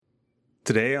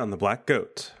Today on The Black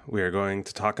Goat, we are going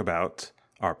to talk about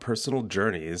our personal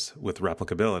journeys with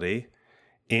replicability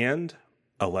and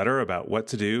a letter about what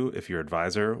to do if your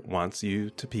advisor wants you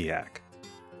to PHAC.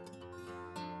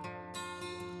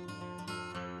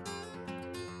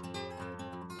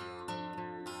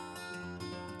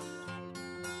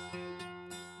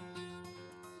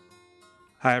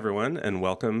 Hi, everyone, and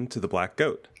welcome to The Black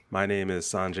Goat. My name is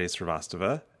Sanjay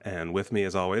Srivastava, and with me,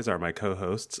 as always, are my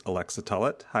co-hosts, Alexa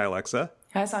Tullett. Hi, Alexa.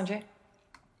 Hi, Sanjay.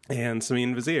 And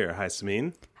Samin Vazir. Hi,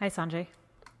 Samin. Hi, Sanjay.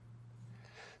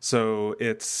 So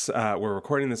we're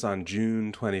recording this on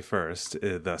June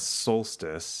 21st, the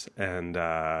solstice, and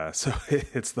so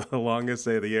it's the longest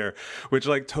day of the year, which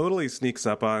totally sneaks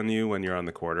up on you when you're on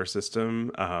the quarter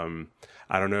system.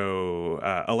 I don't know,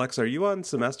 Alexa, are you on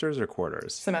semesters or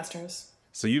quarters? Semesters.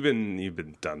 So you've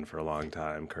been done for a long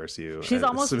time, curse you. She's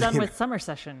almost done with summer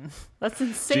session. That's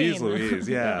insane. Jeez Louise,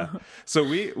 yeah. So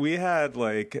we had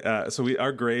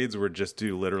our grades were just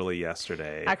due literally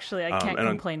yesterday. Actually, I can't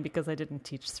complain because I didn't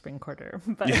teach spring quarter.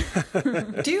 But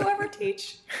yeah. Do you ever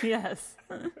teach? Yes.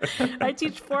 I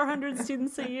teach 400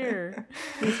 students a year.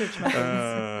 Research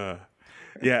methods.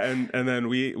 Yeah, and then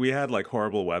we had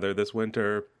horrible weather this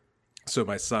winter. So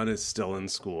my son is still in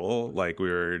school. We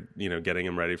were, getting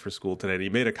him ready for school today. And he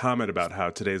made a comment about how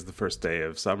today's the first day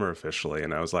of summer officially.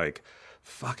 And I was like,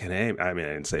 fucking A. I mean,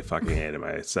 I didn't say fucking A to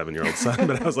my 7-year-old son,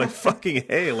 but I was like, fucking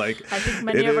A. I think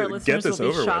many of our listeners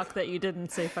will be shocked that you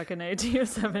didn't say fucking A to your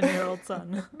 7-year-old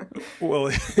son. Well,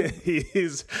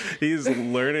 he's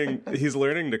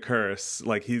learning to curse.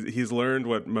 He's learned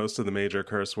what most of the major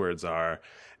curse words are.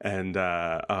 And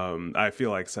I feel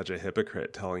like such a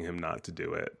hypocrite telling him not to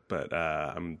do it, but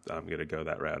I'm gonna go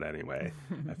that route anyway.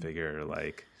 I figure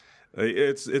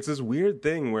it's this weird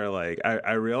thing where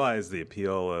I realize the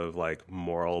appeal of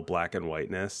moral black and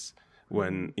whiteness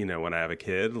when when I have a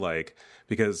kid,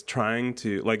 because trying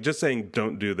to just saying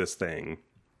don't do this thing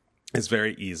is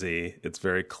very easy. It's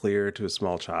very clear to a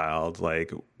small child.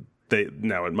 It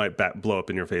might blow up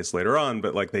in your face later on,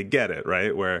 but they get it,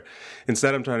 right? Where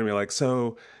instead I'm trying to be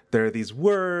so there are these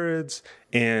words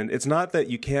and it's not that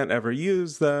you can't ever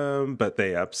use them, but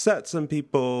they upset some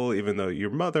people, even though your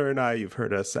mother and you've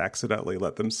heard us accidentally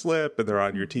let them slip and they're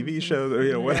on your TV show,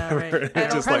 whatever. Yeah, right.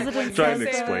 It's just trying to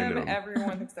explain to them.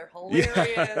 Everyone thinks they're hilarious.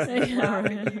 Yeah.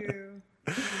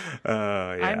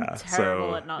 Yeah. I'm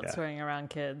terrible at not swearing around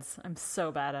kids. I'm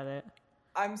so bad at it.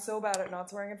 I'm so bad at not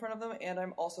swearing in front of them, and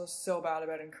I'm also so bad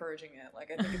about encouraging it. I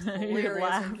think it's hilarious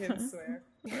when kids swear.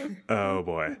 Oh,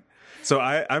 boy. So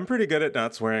I'm pretty good at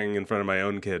not swearing in front of my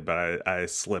own kid, but I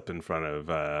slip in front of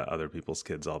other people's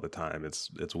kids all the time.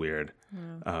 It's weird.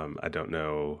 Yeah. I don't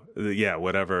know. Yeah,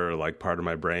 whatever part of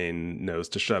my brain knows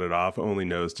to shut it off only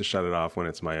knows to shut it off when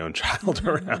it's my own child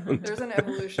around. There's an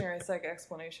evolutionary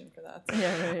explanation for that.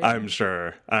 Yeah, right. I'm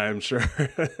sure.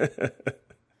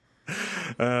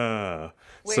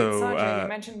 Wait, Sanjay, you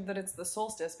mentioned that it's the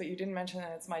solstice, but you didn't mention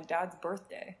that it's my dad's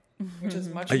birthday, which is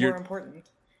much more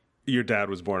important. Your dad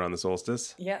was born on the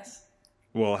solstice? Yes.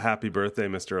 Well, happy birthday,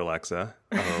 Mr. Alexa,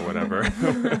 or whatever.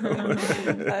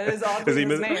 That is oddly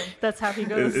his name. That's how he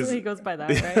goes. He goes by that,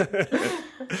 right?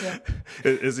 Yeah.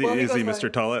 Is he Mr.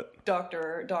 Tullett?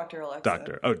 Dr.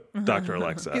 Alexa. Dr.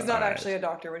 Alexa. He's not actually a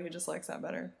doctor, but he just likes that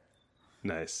better.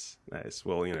 Nice.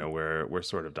 Well, we're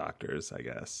sort of doctors, I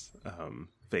guess.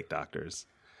 Fake doctors.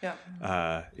 Yeah.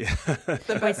 Yeah.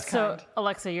 The best kind. So,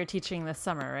 Alexa, you're teaching this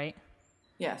summer, right?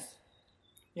 Yes.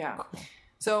 Yeah. Cool.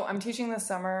 So I'm teaching this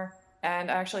summer, and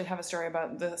I actually have a story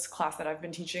about this class that I've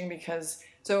been teaching because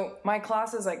my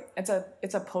class is it's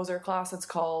a poser class. It's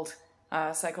called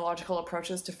Psychological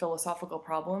Approaches to Philosophical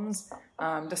Problems,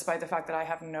 despite the fact that I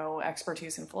have no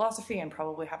expertise in philosophy and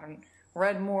probably haven't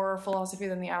read more philosophy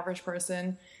than the average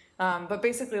person. But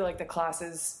basically, the class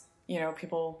is,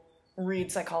 people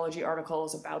read psychology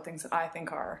articles about things that I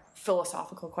think are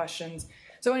philosophical questions.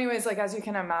 So anyways, as you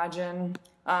can imagine,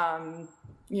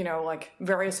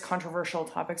 various controversial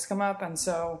topics come up. And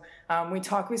so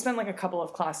we spend a couple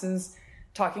of classes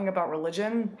talking about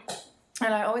religion.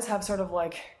 And I always have sort of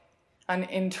an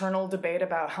internal debate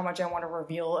about how much I want to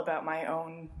reveal about my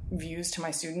own views to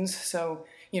my students. So,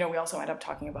 we also end up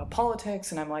talking about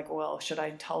politics, and I'm well, should I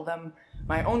tell them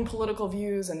my own political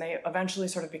views? And they eventually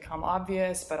sort of become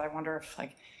obvious, but I wonder if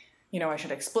I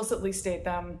should explicitly state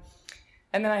them.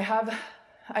 And then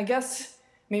I guess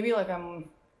maybe I'm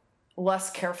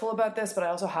less careful about this, but I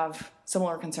also have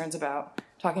similar concerns about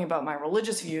talking about my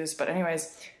religious views. But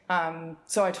anyways,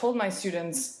 so I told my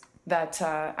students that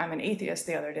I'm an atheist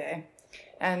the other day.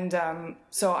 And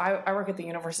so I work at the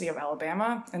University of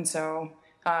Alabama, and so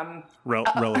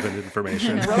relevant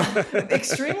information.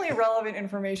 Extremely relevant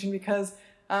information because,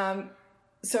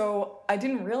 so I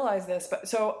didn't realize this, but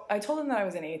so I told him that I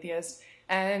was an atheist,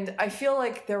 and I feel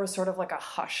like there was sort of like a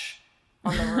hush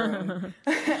on the room.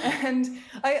 And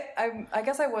I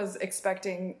guess I was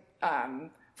expecting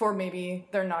for maybe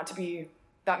there not to be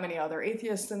that many other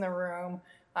atheists in the room,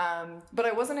 but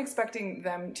I wasn't expecting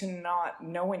them to not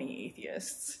know any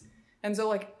atheists. And so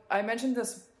like I mentioned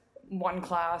this one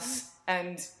class,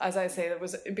 and as I say,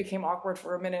 it became awkward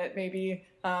for a minute maybe,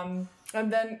 and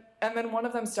then one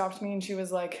of them stopped me and she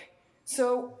was like,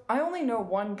 so I only know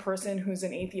one person who's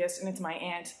an atheist, and it's my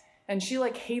aunt. And she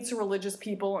like hates religious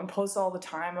people and posts all the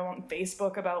time on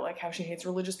Facebook about like how she hates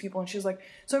religious people. And she's like,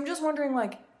 so I'm just wondering,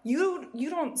 like, you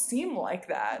don't seem like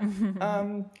that.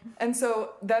 And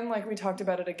so then like we talked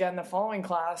about it again the following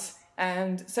class,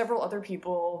 and several other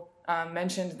people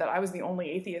mentioned that I was the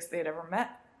only atheist they'd ever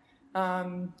met.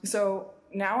 So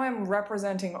now I'm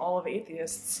representing all of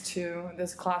atheists to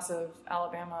this class of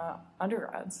Alabama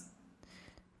undergrads.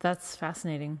 That's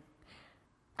fascinating.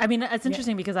 I mean, it's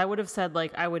interesting because I would have said,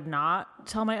 like, I would not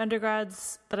tell my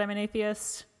undergrads that I'm an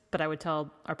atheist, but I would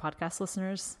tell our podcast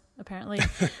listeners, apparently.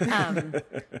 But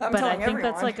I think everyone.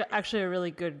 That's, like, actually a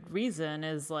really good reason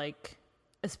is, like,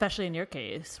 especially in your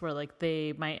case, where, like,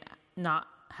 they might not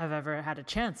have ever had a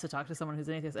chance to talk to someone who's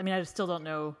an atheist. I mean, I still don't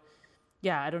know.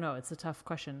 Yeah, I don't know. It's a tough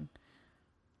question.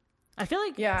 I feel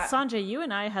like, Sanjay, you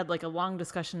and I had, like, a long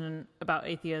discussion about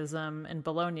atheism in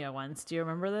Bologna once. Do you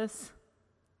remember this?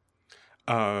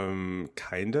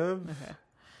 Kind of. Okay.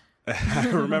 I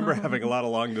remember having a lot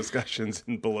of long discussions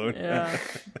in Bologna. Yeah.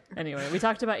 Anyway, we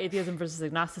talked about atheism versus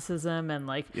agnosticism, and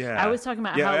like, I was talking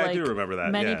about how, like, I do remember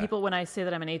that. Many people, when I say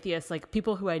that I'm an atheist, like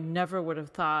people who I never would have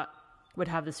thought would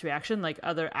have this reaction, like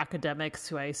other academics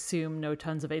who I assume know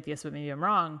tons of atheists, but maybe I'm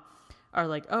wrong, are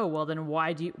like, oh, well, then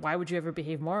why would you ever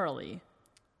behave morally?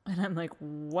 And I'm like,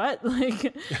 what?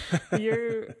 Like,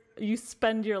 you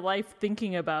spend your life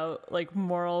thinking about like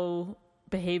moral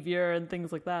behavior and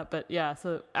things like that. But yeah,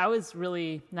 so I was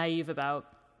really naive about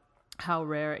how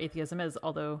rare atheism is,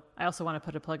 although I also want to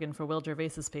put a plug in for Will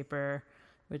Gervais's paper,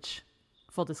 which,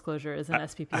 full disclosure, is an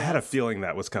SPPS. I had a feeling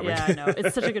that was coming. Yeah, I know.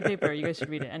 It's such a good paper. You guys should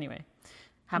read it. Anyway,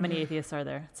 how many atheists are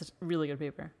there? It's a really good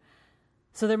paper.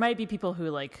 So there might be people who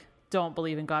like don't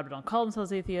believe in God but don't call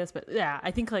themselves atheists. But yeah,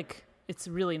 I think like it's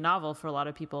really novel for a lot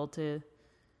of people to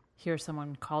hear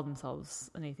someone call themselves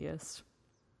an atheist.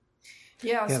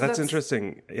 Yeah, so that's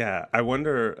interesting. Yeah, I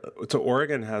wonder. So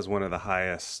Oregon has one of the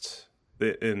highest,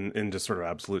 in just sort of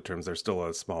absolute terms. There's still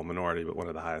a small minority, but one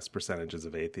of the highest percentages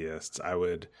of atheists.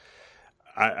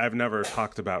 I've never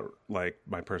talked about like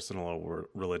my personal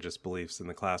religious beliefs in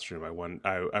the classroom.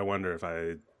 I wonder if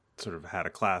I sort of had a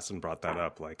class and brought that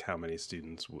up, like how many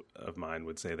students of mine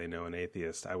would say they know an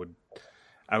atheist.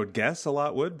 I would guess a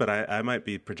lot would, but I might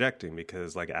be projecting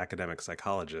because like academic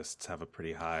psychologists have a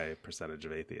pretty high percentage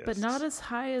of atheists. But not as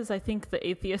high as I think the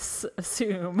atheists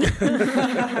assume.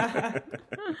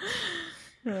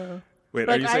 Wait,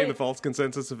 are you saying the false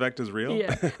consensus effect is real?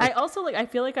 Yeah. I also I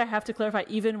feel like I have to clarify,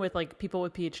 even with like people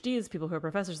with PhDs, people who are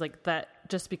professors, like that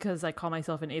just because I call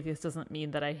myself an atheist doesn't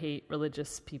mean that I hate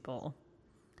religious people.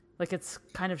 Like, it's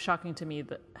kind of shocking to me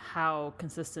that how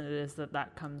consistent it is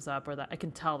that comes up, or that I can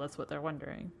tell that's what they're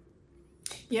wondering.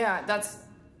 Yeah, that's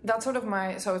sort of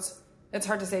so it's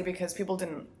hard to say because people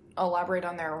didn't elaborate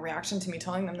on their reaction to me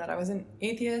telling them that I was an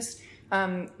atheist.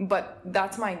 But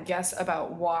that's my guess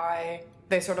about why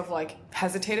they sort of like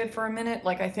hesitated for a minute.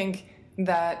 Like, I think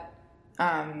that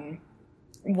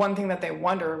one thing that they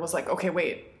wondered was like, okay,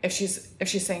 wait, if she's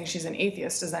saying she's an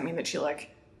atheist, does that mean that she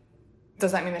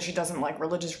doesn't like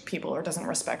religious people or doesn't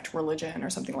respect religion or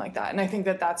something like that? And I think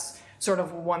that that's sort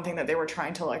of one thing that they were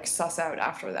trying to like suss out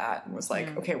after that, was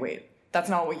like, okay, wait, that's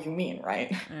not what you mean,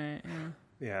 right?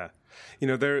 Yeah. You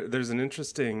know, there's an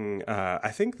interesting, I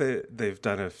think that they've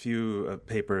done a few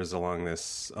papers along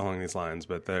these lines,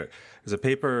 but there's a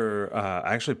paper,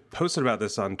 I actually posted about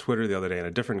this on Twitter the other day in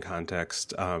a different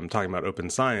context, talking about open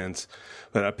science,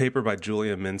 but a paper by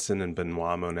Julia Minson and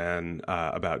Benoit Monin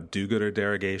about do-gooder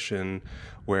derogation,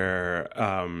 where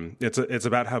it's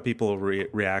about how people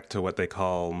react to what they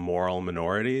call moral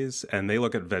minorities, and they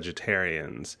look at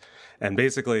vegetarians. And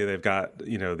basically they've got,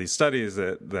 you know, these studies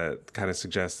that kind of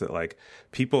suggest that like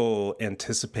people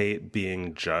anticipate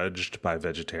being judged by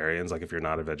vegetarians, like if you're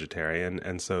not a vegetarian.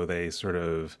 And so they sort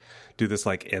of do this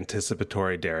like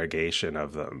anticipatory derogation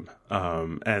of them.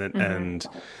 And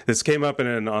this came up in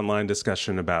an online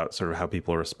discussion about sort of how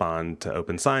people respond to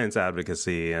open science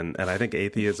advocacy. And I think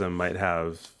atheism might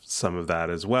have some of that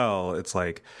as well. It's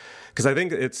like, because I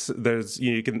think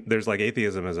there's like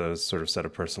atheism as a sort of set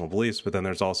of personal beliefs, but then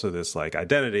there's also this like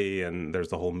identity, and there's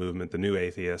the whole movement, the new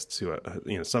atheists, who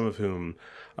some of whom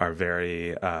are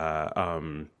very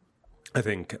I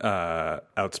think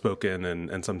outspoken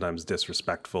and sometimes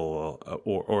disrespectful,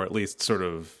 or at least sort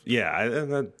of I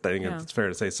think it's fair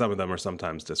to say some of them are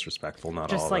sometimes disrespectful, not all of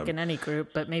them. Just like in any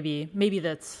group, but maybe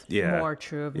that's more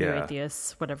true of new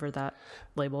atheists, whatever that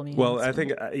label means. Well, I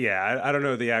think I don't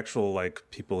know the actual like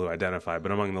people who identify,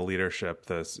 but among the leadership,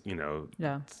 the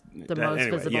most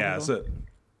visible people. So,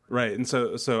 right. And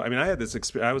so I mean, I had this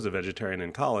I was a vegetarian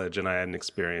in college, and I had an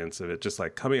experience of it just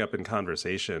like coming up in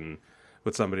conversation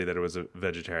with somebody that was a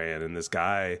vegetarian, and this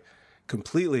guy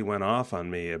completely went off on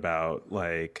me about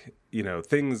like,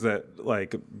 things that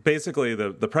like basically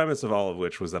the premise of all of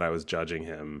which was that I was judging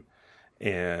him.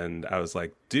 And I was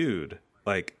like, dude,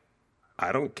 like,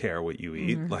 I don't care what you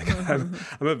eat. Mm-hmm. Like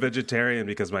I'm a vegetarian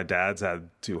because my dad's had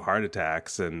 2 heart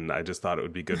attacks, and I just thought it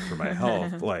would be good for my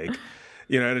health. Like,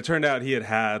 and it turned out he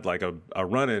had like a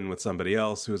run-in with somebody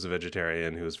else who was a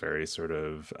vegetarian, who was very sort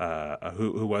of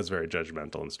who was very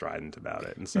judgmental and strident about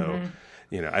it. And so,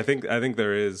 I think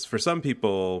there is, for some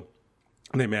people,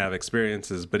 they may have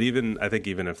experiences, but even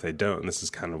if they don't, and this is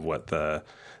kind of what the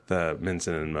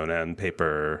Minson and Monin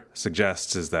paper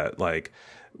suggests, is that like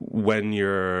when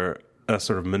you're a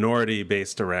sort of minority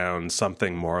based around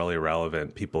something morally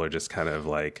relevant, people are just kind of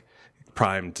like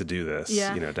primed to do this,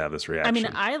 to have this reaction.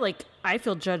 I mean, I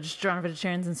feel judged around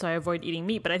vegetarians, and so I avoid eating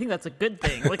meat, but I think that's a good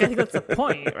thing. Like, I think that's the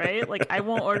point, right? Like, I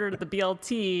won't order the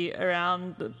BLT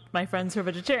around my friends who are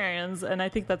vegetarians, and I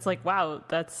think that's like, wow,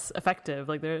 that's effective.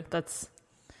 Like,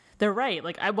 they're right.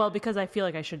 Like, because I feel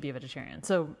like I should be a vegetarian.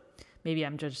 So maybe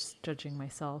I'm just judging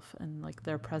myself, and like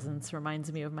their presence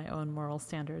reminds me of my own moral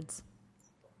standards.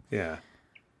 Yeah.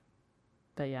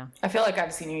 But yeah. I feel like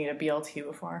I've seen you eat a BLT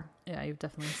before. Yeah, you've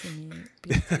definitely seen me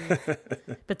eat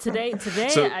BLT. But today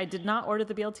I did not order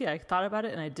the BLT. I thought about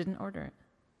it and I didn't order it.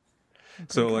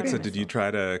 So Alexa, did you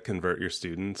try to convert your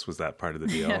students? Was that part of the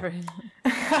deal? Yeah,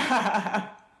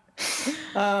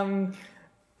 right.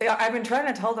 I've been trying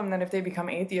to tell them that if they become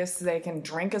atheists, they can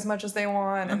drink as much as they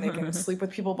want, and they can sleep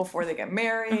with people before they get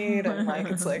married, and like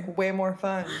it's like way more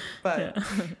fun. But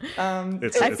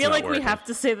I feel like we have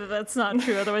to say that that's not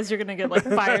true, otherwise you're going to get like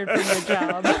fired from your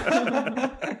job.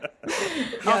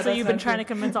 Also, you've been trying to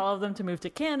convince all of them to move to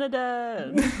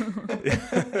Canada.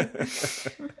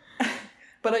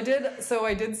 But I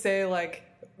did say like,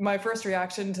 my first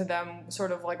reaction to them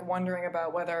sort of like wondering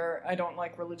about whether I don't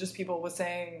like religious people was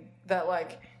saying that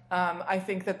like, I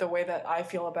think that the way that I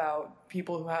feel about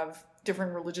people who have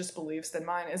different religious beliefs than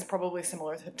mine is probably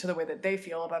similar to the way that they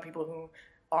feel about people who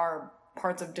are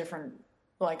parts of different,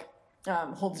 like,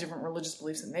 hold different religious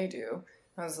beliefs than they do.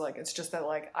 I was like, it's just that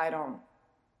like, I don't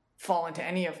fall into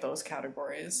any of those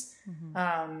categories.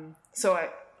 Mm-hmm. So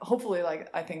hopefully like,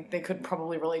 I think they could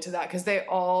probably relate to that, because they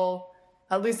all,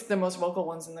 at least the most vocal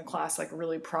ones in the class, like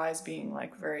really prize being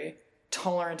like very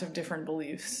tolerant of different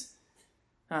beliefs.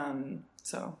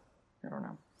 So I don't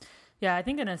know. Yeah, I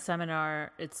think in a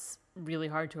seminar, it's really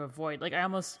hard to avoid. Like, I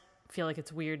almost feel like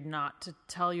it's weird not to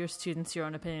tell your students your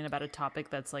own opinion about a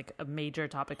topic that's like a major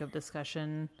topic of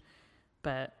discussion.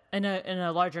 But in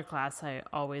a larger class, I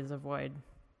always avoid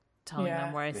telling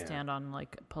them where I stand on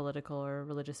like political or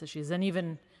religious issues. And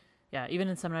even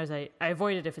in seminars, I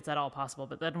avoid it if it's at all possible.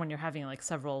 But then when you're having like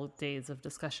several days of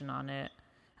discussion on it,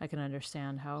 I can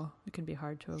understand how it can be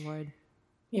hard to avoid.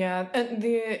 Yeah, and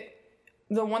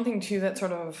the one thing too that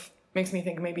sort of makes me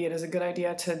think maybe it is a good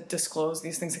idea to disclose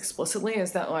these things explicitly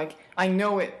is that like, I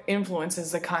know it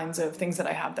influences the kinds of things that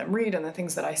I have them read and the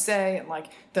things that I say and like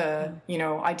the,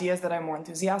 ideas that I'm more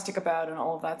enthusiastic about and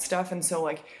all of that stuff. And so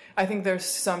like, I think there's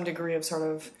some degree of sort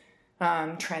of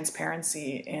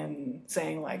transparency in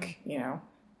saying like,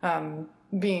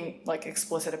 being like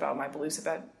explicit about my beliefs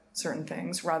about certain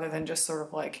things rather than just sort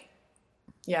of like,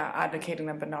 advocating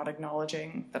them, but not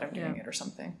acknowledging that I'm doing it or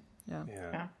something.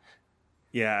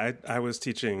 Yeah, I was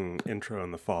teaching intro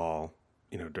in the fall,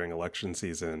 during election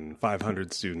season,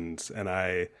 500 students, and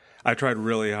I tried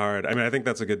really hard. I mean, I think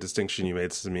that's a good distinction you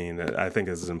made, Samin. I think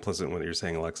this is implicit in what you're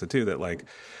saying, Alexa, too, that like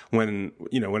when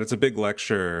it's a big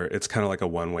lecture, it's kind of like a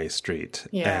one-way street.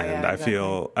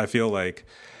 Exactly. I feel like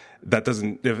that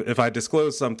doesn't, if I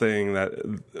disclose something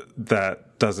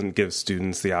that doesn't give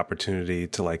students the opportunity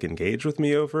to like engage with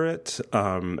me over it.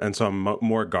 And so I'm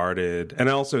more guarded. And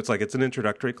also it's like, it's an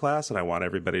introductory class and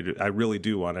I really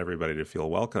do want everybody to feel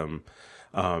welcome.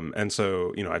 And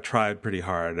so, I tried pretty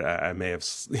hard. I may have,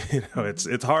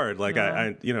 it's hard. Like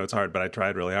it's hard, but I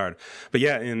tried really hard. But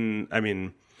yeah,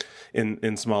 in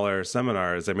smaller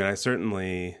seminars, I mean, I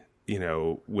certainly, I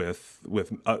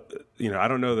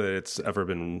don't know that it's ever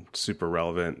been super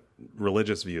relevant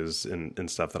religious views in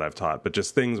stuff that I've taught, but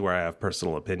just things where I have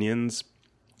personal opinions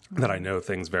that I know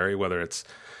things vary, whether it's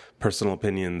personal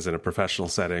opinions in a professional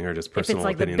setting or just personal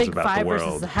opinions about the world.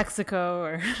 If it's like the Big Five versus the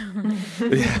or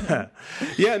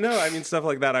Hexaco no, I mean stuff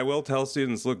like that. I will tell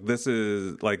students, look, this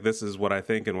is what I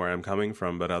think and where I'm coming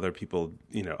from, but other people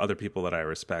that I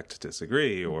respect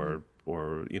disagree, or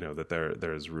that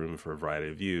there's room for a variety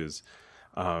of views.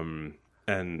 And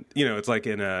it's like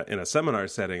in a seminar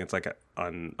setting, it's like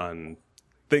on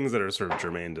things that are sort of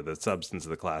germane to the substance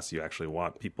of the class, you actually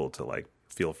want people to like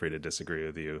feel free to disagree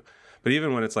with you. But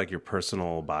even when it's like your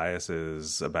personal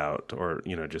biases about, or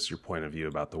just your point of view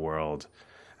about the world,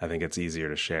 I think it's easier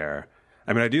to share.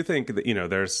 I mean, I do think that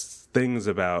there's things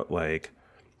about like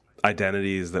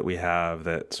identities that we have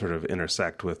that sort of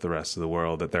intersect with the rest of the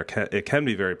world, that it can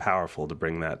be very powerful to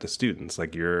bring that to students.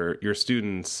 Like your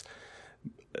students,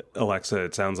 Alexa,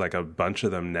 it sounds like a bunch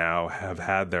of them now have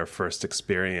had their first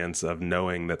experience of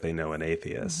knowing that they know an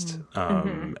atheist.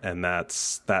 And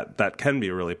that can be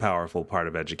a really powerful part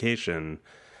of education.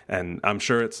 And I'm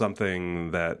sure it's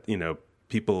something that,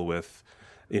 people with,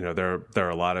 there are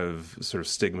a lot of sort of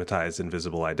stigmatized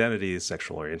invisible identities,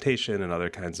 sexual orientation and other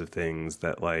kinds of things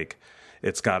that like,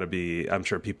 it's got to be, I'm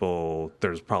sure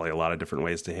there's probably a lot of different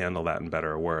ways to handle that, and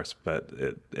better or worse, but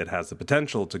it has the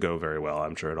potential to go very well.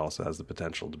 I'm sure it also has the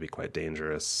potential to be quite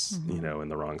dangerous, in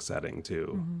the wrong setting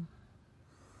too.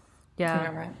 Yeah.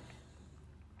 Yeah, right.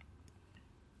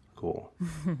 Cool.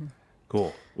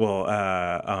 Well,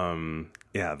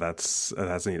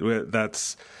 that's neat.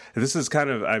 This is kind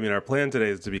of, I mean, our plan today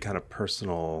is to be kind of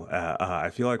personal.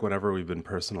 I feel like whenever we've been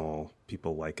personal,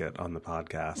 people like it on the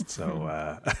podcast. So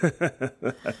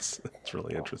that's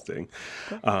really interesting.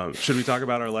 Should we talk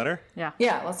about our letter? Yeah.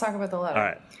 Yeah, let's talk about the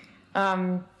letter.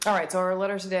 All All right, so our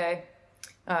letter today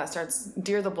starts,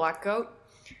 Dear the Black Goat.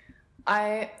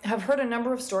 I have heard a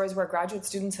number of stories where graduate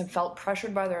students have felt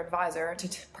pressured by their advisor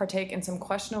to partake in some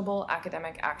questionable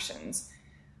academic actions,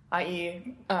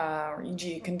 i.e.,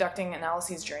 e.g., conducting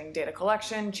analyses during data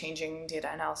collection, changing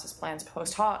data analysis plans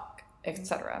post hoc,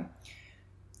 etc.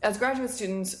 As graduate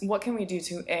students, what can we do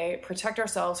to A, protect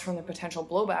ourselves from the potential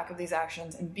blowback of these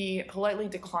actions, and B, politely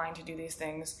decline to do these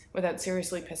things without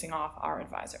seriously pissing off our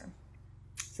advisor?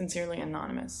 Sincerely,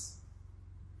 Anonymous.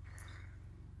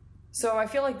 So I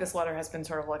feel like this letter has been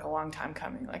sort of like a long time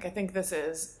coming. Like, I think this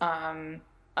is an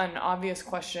obvious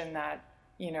question that,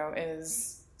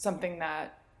 is something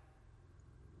that,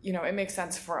 it makes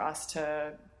sense for us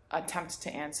to attempt to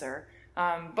answer.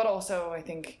 But also I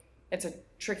think it's a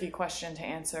tricky question to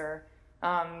answer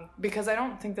because I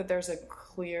don't think that there's a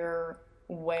clear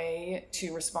way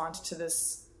to respond to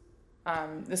this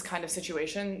kind of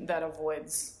situation that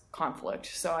avoids conflict.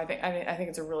 So I think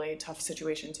it's a really tough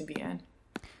situation to be in.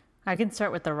 I can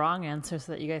start with the wrong answer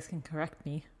so that you guys can correct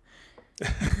me.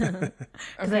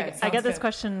 Okay, I get this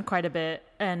question quite a bit.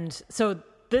 And so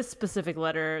this specific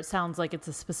letter sounds like it's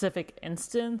a specific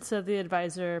instance of the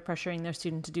advisor pressuring their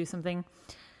student to do something.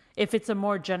 If it's a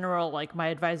more general, like my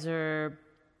advisor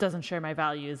doesn't share my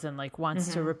values and like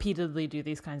wants to repeatedly do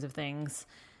these kinds of things,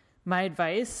 my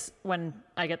advice when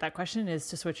I get that question is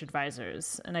to switch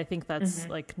advisors. And I think that's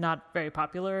like not very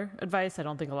popular advice. I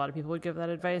don't think a lot of people would give that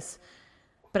advice.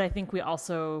 But I think we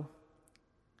also,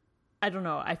 I don't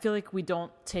know, I feel like we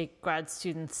don't take grad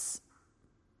students,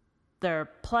 their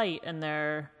plight and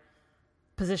their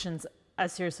positions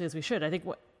as seriously as we should. I think,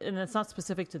 and it's not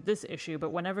specific to this issue, but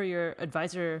whenever your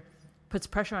advisor puts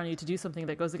pressure on you to do something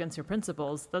that goes against your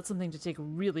principles, that's something to take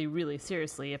really, really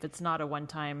seriously if it's not a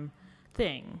one-time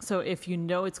thing. So if you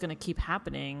know it's going to keep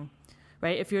happening,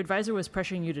 right? If your advisor was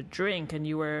pressuring you to drink and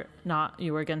you were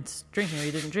against drinking or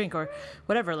you didn't drink or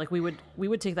whatever, like we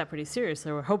would take that pretty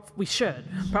seriously, or hope we should.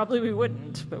 Probably we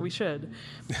wouldn't, but we should.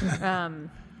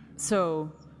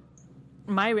 So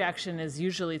my reaction is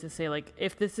usually to say, like,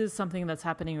 if this is something that's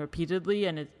happening repeatedly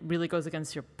and it really goes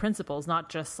against your principles, not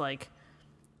just like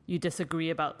you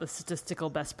disagree about the statistical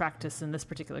best practice in this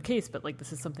particular case, but like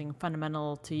this is something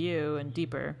fundamental to you and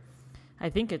deeper, I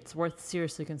think it's worth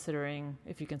seriously considering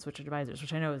if you can switch advisors,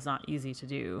 which I know is not easy to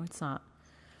do.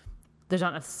 There's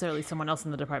not necessarily someone else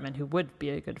in the department who would be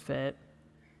a good fit.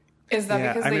 Is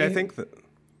that because I think that, go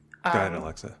ahead,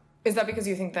 Alexa. Is that because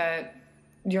you think that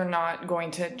you're not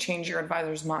going to change your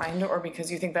advisor's mind, or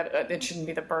because you think that it shouldn't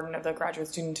be the burden of the graduate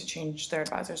student to change their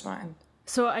advisor's mind?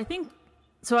 So I'm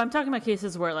talking about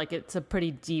cases where like it's a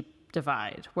pretty deep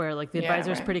divide, where like the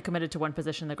advisor is pretty committed to one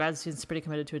position, the grad student's pretty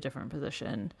committed to a different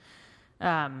position.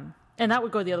 And that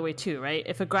would go the other way too, right?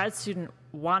 If a grad student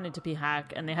wanted to be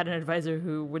hack and they had an advisor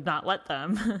who would not let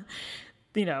them,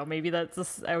 maybe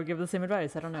I would give the same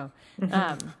advice. I don't know.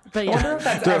 But I wonder if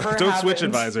that's ever Don't switch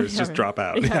happened. advisors, just drop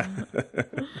out. Yeah.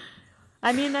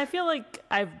 I mean, I feel like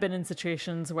I've been in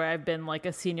situations where I've been like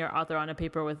a senior author on a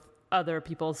paper with other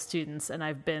people's students, and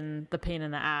I've been the pain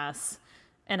in the ass.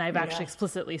 And I've actually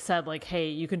explicitly said, like, hey,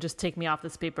 you can just take me off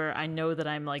this paper. I know that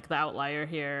I'm like the outlier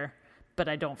here, but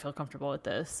I don't feel comfortable with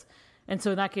this. And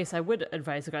so in that case, I would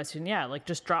advise a grad student, like,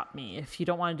 just drop me. If you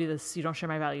don't want to do this, you don't share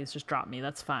my values, just drop me.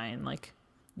 That's fine. Like,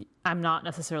 I'm not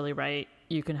necessarily right.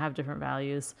 You can have different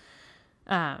values.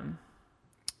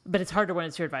 But it's harder when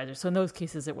it's your advisor. So in those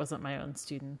cases, it wasn't my own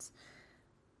students.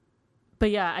 But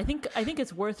yeah, I think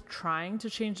it's worth trying to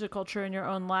change the culture in your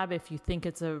own lab if you think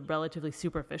it's a relatively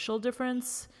superficial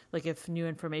difference, like if new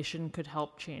information could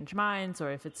help change minds,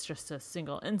 or if it's just a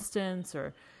single instance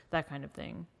or that kind of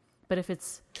thing. But if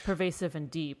it's pervasive and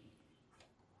deep,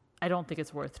 I don't think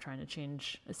it's worth trying to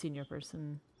change a senior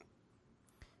person.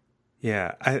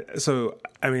 Yeah.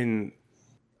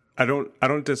 I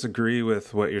don't disagree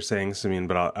with what you're saying, Simine,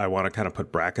 but I want to kind of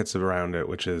put brackets around it,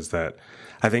 which is that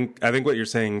I think what you're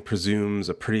saying presumes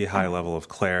a pretty high level of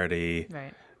clarity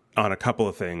on a couple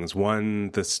of things.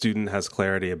 One, the student has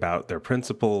clarity about their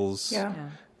principles. Yeah.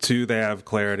 Two, they have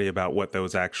clarity about what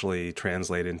those actually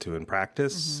translate into in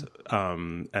practice.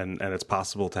 And it's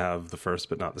possible to have the first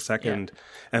but not the second. Yeah.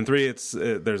 And three,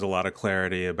 there's a lot of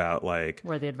clarity about like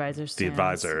where the advisor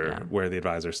stands. Where the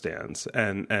advisor stands.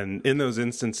 And in those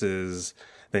instances,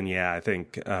 then I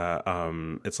think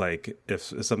it's like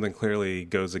if something clearly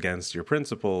goes against your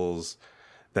principles,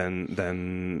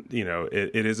 then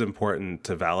it is important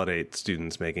to validate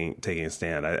students taking a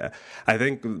stand. I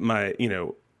think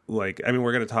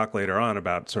we're going to talk later on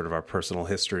about sort of our personal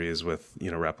histories with,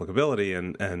 replicability.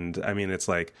 And I mean, it's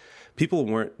like people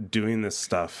weren't doing this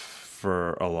stuff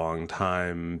for a long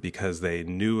time because they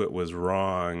knew it was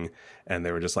wrong. And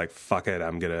they were just like, fuck it,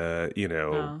 I'm going to,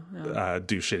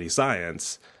 do shitty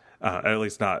science. At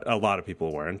least not a lot of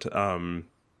people weren't.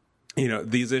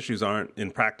 These issues aren't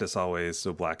in practice always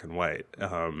so black and white.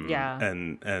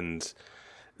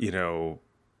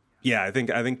 I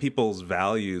think people's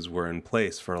values were in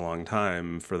place for a long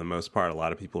time. For the most part, a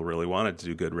lot of people really wanted to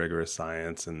do good, rigorous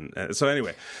science, and so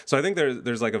anyway. So I think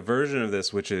there's like a version of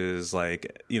this which is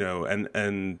like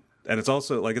and it's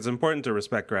also like it's important to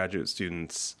respect graduate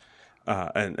students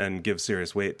and give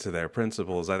serious weight to their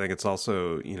principles. I think it's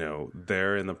also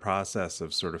they're in the process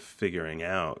of sort of figuring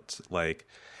out, like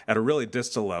at a really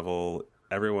distal level.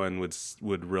 Everyone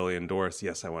would really endorse,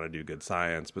 yes, I want to do good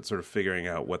science, but sort of figuring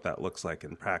out what that looks like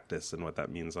in practice and what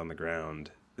that means on the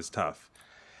ground is tough.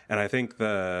 And I think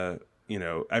the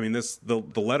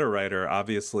letter writer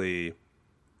obviously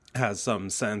has some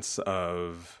sense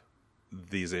of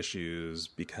these issues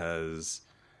because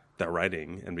they're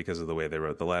writing and because of the way they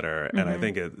wrote the letter. Mm-hmm. And I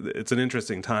think it's an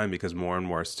interesting time because more and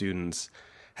more students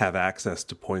have access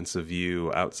to points of view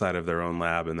outside of their own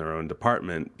lab and their own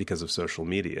department because of social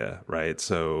media, right?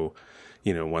 So,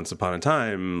 once upon a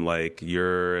time, like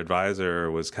your advisor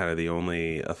was kind of the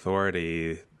only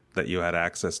authority that you had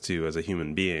access to as a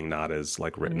human being, not as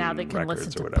like written now they can records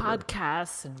listen or to whatever.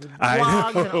 Podcasts and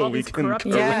blogs and all these corrupt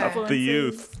the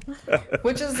youth.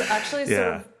 Which is actually sort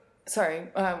of, sorry,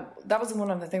 that was one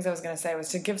of the things I was going to say, was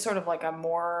to give sort of like a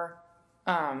more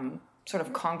sort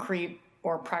of concrete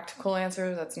or practical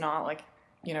answers that's not like,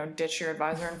 ditch your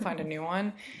advisor and find a new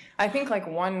one. I think like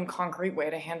one concrete way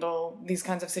to handle these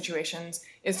kinds of situations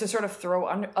is to sort of throw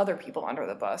other people under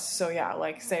the bus. So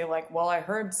say well, I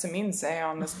heard Simine say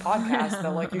on this podcast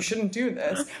that like you shouldn't do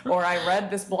this, or I read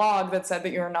this blog that said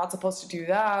that you're not supposed to do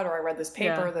that, or I read this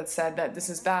paper that said that this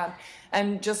is bad.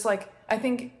 And just like, I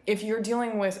think if you're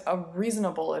dealing with a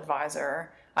reasonable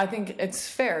advisor, I think it's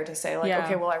fair to say like,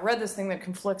 okay, well, I read this thing that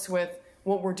conflicts with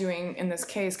what we're doing in this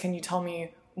case. Can you tell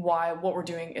me why what we're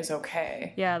doing is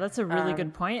okay? Yeah, that's a really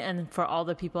good point. And for all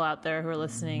the people out there who are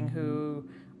listening who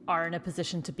are in a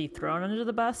position to be thrown under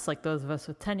the bus, like those of us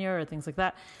with tenure or things like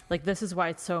that, like this is why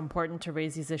it's so important to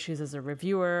raise these issues as a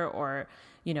reviewer or,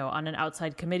 on an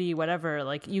outside committee, whatever.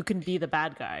 Like you can be the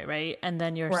bad guy, right? And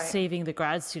then you're saving the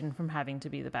grad student from having to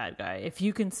be the bad guy. If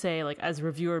you can say, like, as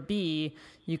reviewer B,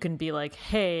 you can be like,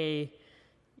 hey,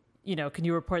 can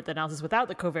you report the analysis without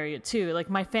the covariate too? Like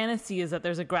my fantasy is that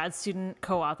there's a grad student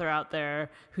co-author out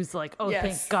there who's like, oh,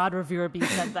 thank God reviewer B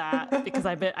said that because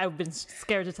I've been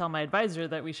scared to tell my advisor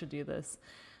that we should do this.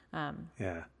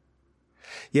 Yeah.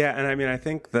 And I mean, I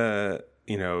think there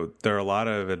are a lot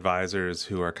of advisors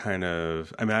who are kind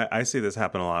of, I mean, I see this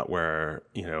happen a lot where,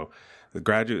 the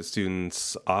graduate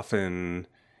students often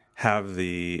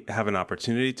have an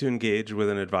opportunity to engage with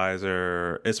an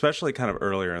advisor, especially kind of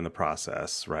earlier in the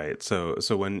process, right? So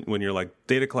when you're like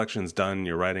data collection's done,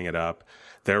 you're writing it up,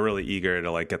 they're really eager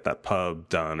to like get that pub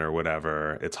done or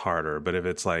whatever. It's harder. But if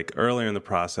it's like earlier in the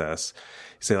process,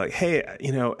 you say like, hey,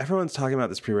 everyone's talking about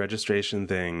this pre-registration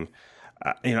thing.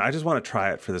 I just want to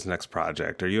try it for this next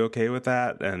project. Are you okay with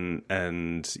that? And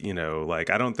like,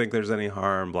 I don't think there's any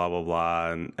harm, blah, blah,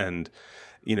 blah. And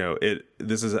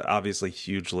this is obviously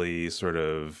hugely sort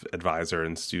of advisor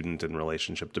and student and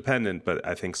relationship dependent, but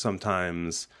I think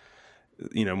sometimes,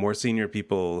 more senior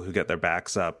people who get their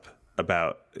backs up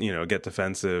about, get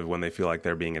defensive when they feel like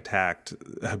they're being attacked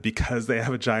because they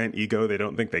have a giant ego. They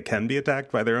don't think they can be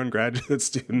attacked by their own graduate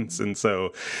students. And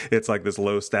so it's like this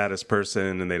low status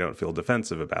person and they don't feel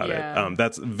defensive about it.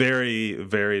 That's very,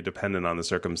 very dependent on the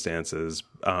circumstances.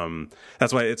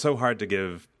 That's why it's so hard to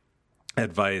give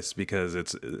advice, because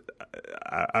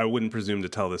I wouldn't presume to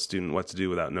tell the student what to do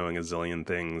without knowing a zillion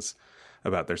things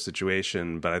about their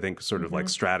situation. But I think sort of like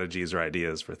strategies or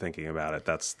ideas for thinking about it,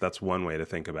 that's one way to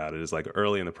think about it, is like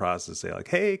early in the process say like,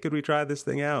 hey, could we try this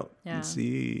thing out and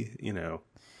see,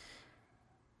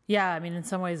 Yeah, I mean, in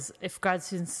some ways, if grad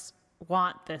students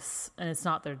want this and it's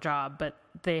not their job, but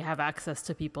they have access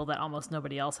to people that almost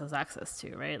nobody else has access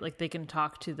to, right? Like they can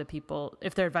talk to the people.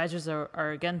 If their advisors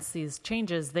are against these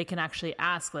changes, they can actually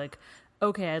ask like,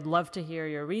 okay, I'd love to hear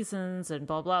your reasons and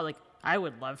blah, blah. Like I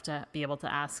would love to be able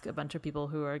to ask a bunch of people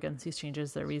who are against these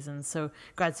changes their reasons. So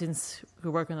grad students who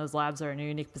work in those labs are in a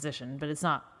unique position, but it's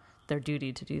not their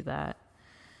duty to do that.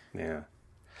 Yeah.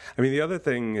 I mean, the other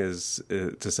thing is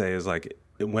to say is like,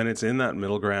 when it's in that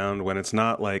middle ground, when it's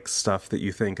not like stuff that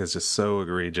you think is just so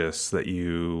egregious that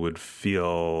you would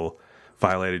feel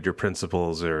violated your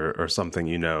principles or something,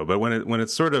 but when it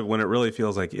really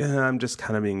feels like, I'm just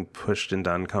kind of being pushed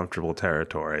into uncomfortable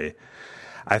territory,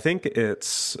 I think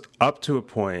it's up to a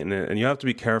point, and you have to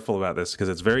be careful about this because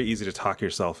it's very easy to talk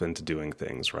yourself into doing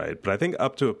things, right? But I think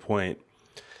up to a point,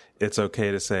 it's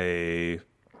okay to say,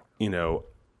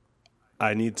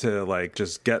 I need to like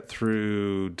just get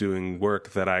through doing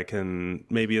work that I can,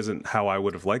 maybe isn't how I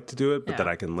would have liked to do it, but that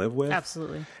I can live with.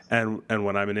 Absolutely. And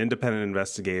when I'm an independent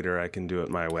investigator, I can do it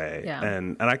my way. Yeah.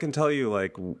 And I can tell you,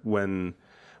 like, when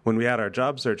we had our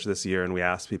job search this year and we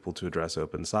asked people to address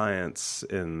open science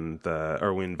we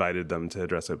invited them to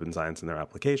address open science in their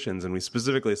applications, and we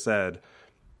specifically said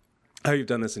how you've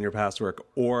done this in your past work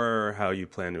or how you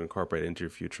plan to incorporate it into your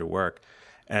future work.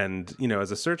 And, as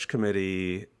a search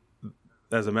committee,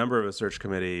 as a member of a search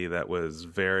committee that was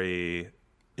very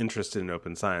interested in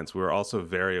open science, we were also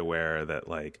very aware that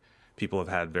like people have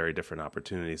had very different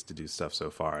opportunities to do stuff so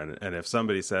far. And if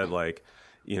somebody said like,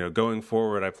 going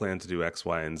forward, I plan to do X,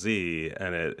 Y, and Z,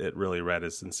 and it really read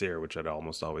as sincere, which it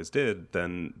almost always did,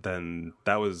 then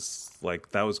that was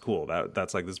cool.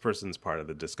 That's like, this person's part of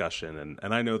the discussion.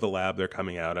 And I know the lab they're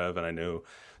coming out of, and I know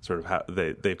sort of how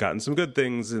they've gotten some good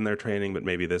things in their training, but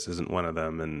maybe this isn't one of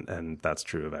them. And that's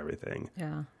true of everything.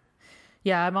 Yeah.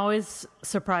 Yeah, I'm always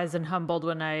surprised and humbled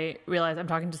when I realize I'm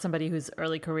talking to somebody who's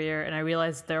early career and I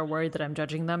realize they're worried that I'm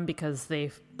judging them because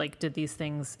they've like did these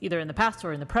things either in the past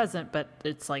or in the present, but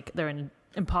it's like they're in an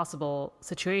impossible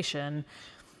situation.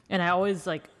 And I always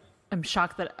like, I'm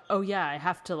shocked that, I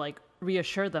have to like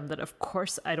reassure them that of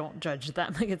course I don't judge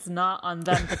them. Like it's not on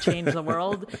them to change the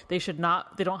world. They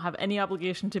don't have any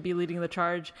obligation to be leading the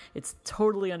charge. It's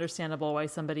totally understandable why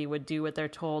somebody would do what they're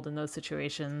told in those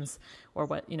situations, or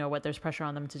what there's pressure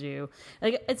on them to do.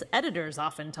 Like it's editors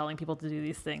often telling people to do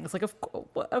these things. Like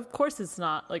of course it's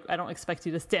not like, I don't expect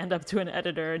you to stand up to an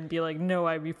editor and be like, no,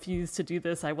 I refuse to do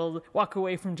this. I will walk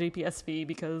away from JPSV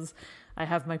because I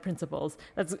have my principles.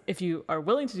 That's, if you are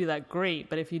willing to do that, great.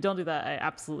 But if you don't do that, I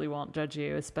absolutely won't judge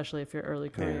you, especially if you're early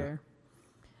career. Yeah.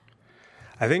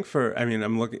 I think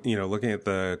I'm looking at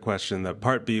the question, that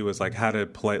part B was like how to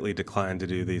politely decline to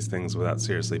do these things without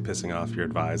seriously pissing off your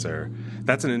advisor.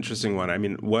 That's an interesting one. I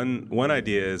mean, one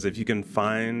idea is if you can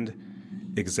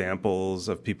find examples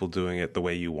of people doing it the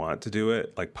way you want to do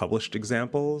it, like published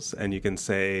examples, and you can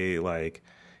say like,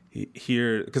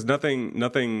 here, because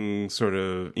nothing sort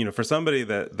of, for somebody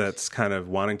that's kind of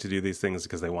wanting to do these things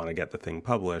because they want to get the thing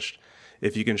published,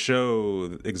 if you can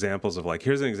show examples of like,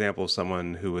 here's an example of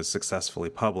someone who was successfully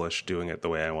published doing it the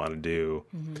way I want to do,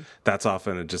 that's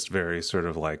often a just very sort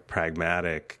of like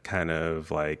pragmatic kind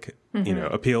of like,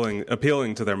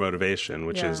 appealing to their motivation,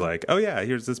 which is like, oh yeah,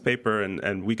 here's this paper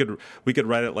and we could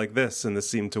write it like this, and this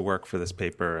seemed to work for this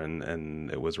paper,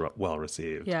 and it was well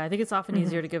received. Yeah, I think it's often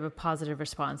easier to give a positive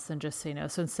response than just say no.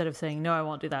 So instead of saying, no, I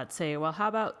won't do that, say, well, how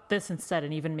about this instead?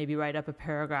 And even maybe write up a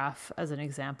paragraph as an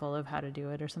example of how to do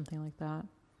it or something like that.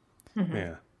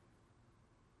 Yeah.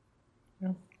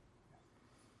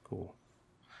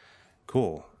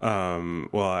 Cool.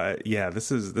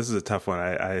 This is a tough one.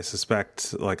 I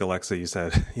suspect, like Alexa, you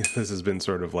said, this has been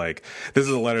sort of like, this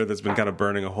is a letter that's been kind of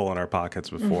burning a hole in our pockets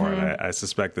before. Mm-hmm. And I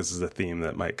suspect this is a theme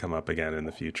that might come up again in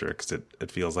the future because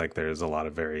it feels like there's a lot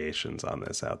of variations on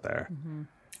this out there. Mm-hmm.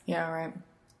 Yeah, right.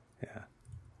 Yeah.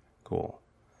 Cool.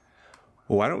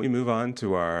 Well, why don't we move on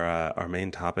to our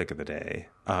main topic of the day?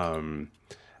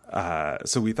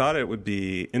 So we thought it would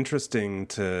be interesting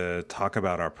to talk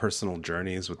about our personal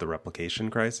journeys with the replication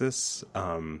crisis,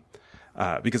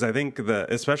 because I think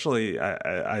especially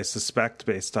I suspect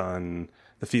based on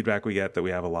the feedback we get that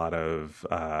we have a lot of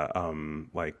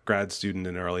like grad student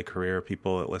and early career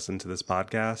people that listen to this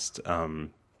podcast,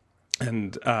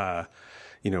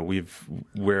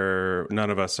 where none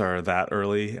of us are that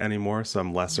early anymore,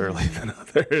 some less early than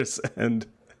others, and.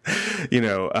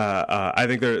 I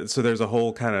think there's a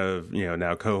whole kind of,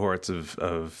 now cohorts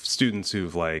of students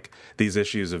who've like, these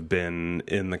issues have been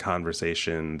in the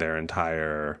conversation their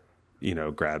entire,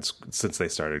 since they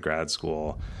started grad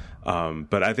school.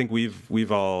 But I think we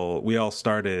all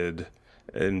started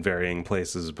in varying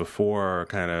places before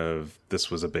kind of this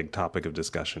was a big topic of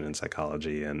discussion in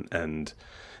psychology and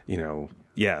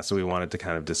so we wanted to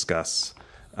kind of discuss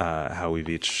how we've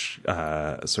each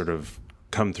sort of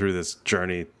come through this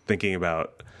journey thinking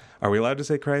about, are we allowed to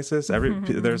say crisis?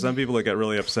 There are some people that get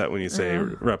really upset when you say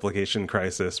replication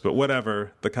crisis, but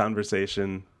whatever, the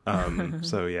conversation.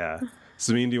 So yeah.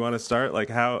 Samin, do you want to start? Like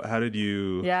how did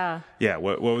you? Yeah.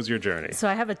 What was your journey? So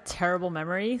I have a terrible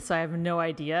memory, so I have no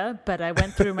idea, but I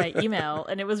went through my email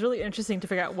and it was really interesting to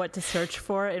figure out what to search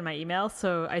for in my email.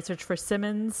 So I searched for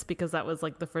Simmons because that was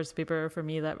like the first paper for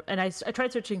me and I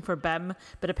tried searching for BEM,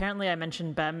 but apparently I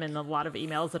mentioned BEM in a lot of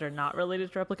emails that are not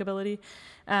related to replicability.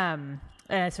 And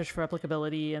I searched for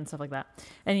replicability and stuff like that.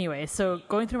 Anyway, so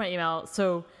going through my email,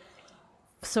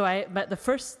 but the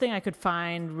first thing I could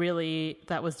find really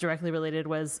that was directly related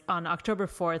was on October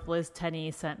 4th, Liz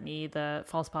Tenney sent me the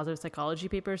false positive psychology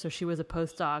paper. So she was a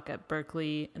postdoc at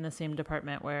Berkeley in the same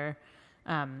department where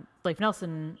Leif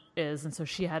Nelson is. And so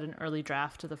she had an early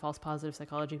draft of the false positive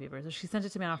psychology paper. So she sent it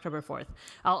to me on October 4th.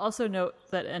 I'll also note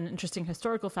that an interesting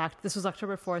historical fact, this was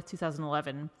October 4th,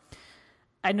 2011.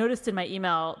 I noticed in my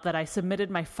email that I submitted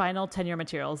my final tenure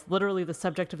materials. Literally the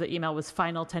subject of the email was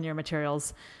final tenure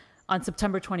materials on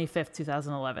September 25th,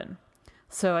 2011.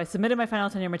 So I submitted my final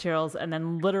tenure materials, and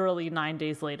then literally 9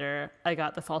 days later, I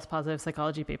got the false positive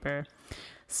psychology paper.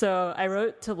 So I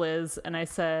wrote to Liz, and I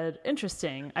said,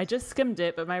 interesting, I just skimmed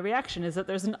it, but my reaction is that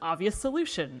there's an obvious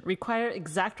solution. Require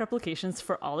exact replications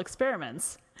for all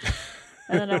experiments.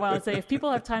 And then I want to say, if people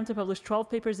have time to publish 12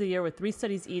 papers a year with 3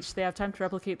 studies each, they have time to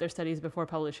replicate their studies before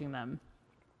publishing them.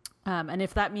 And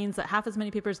if that means that half as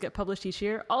many papers get published each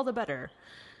year, all the better.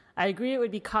 I agree it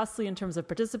would be costly in terms of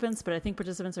participants, but I think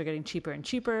participants are getting cheaper and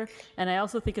cheaper. And I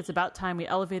also think it's about time we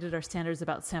elevated our standards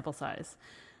about sample size.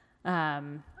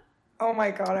 Oh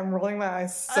my God, I'm rolling my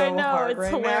eyes so hard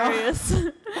right hilarious. now.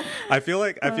 I feel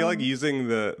like using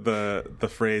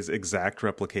the phrase exact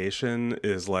replication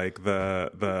is like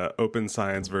the open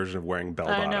science version of wearing bell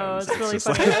bottoms. I know, it's really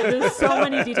funny. There's so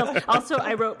many details. Also,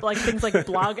 I wrote like things like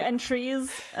blog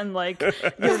entries and like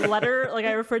your letter. Like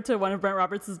I referred to one of Brent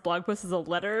Roberts' blog posts as a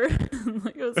letter.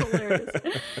 Like it was hilarious.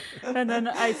 And then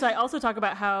I also talk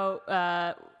about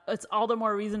how it's all the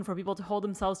more reason for people to hold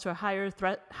themselves to a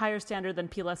higher standard than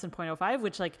P less than 0.05,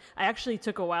 which like I actually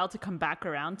took a while to come back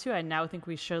around to. I now think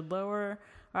we should lower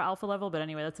our alpha level, but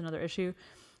anyway, that's another issue.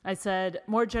 I said,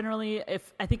 more generally,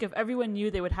 if everyone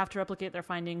knew they would have to replicate their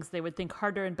findings, they would think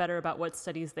harder and better about what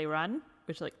studies they run,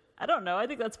 which like, I don't know. I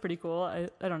think that's pretty cool. I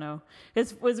don't know.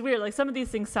 It was weird. Like some of these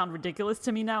things sound ridiculous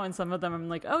to me now, and some of them I'm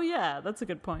like, oh yeah, that's a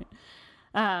good point.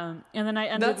 And then I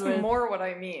ended That's more what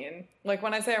I mean. Like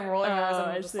when I say I'm rolling my eyes,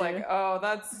 I'm just like, oh,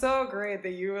 that's so great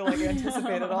that you like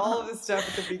anticipated all of this stuff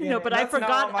at the beginning. No, but that's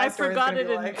I forgot it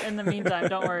in the meantime.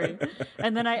 Don't worry.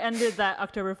 And then I ended that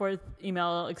October 4th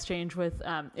email exchange with,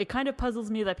 it kind of puzzles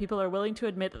me that people are willing to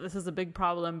admit that this is a big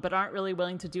problem, but aren't really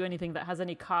willing to do anything that has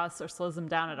any costs or slows them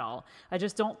down at all. I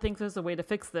just don't think there's a way to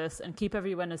fix this and keep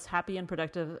everyone as happy and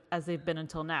productive as they've been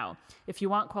until now. If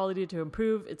you want quality to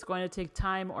improve, it's going to take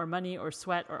time or money or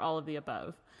sweat or all of the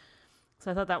above. So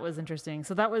I thought that was interesting.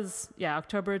 So that was,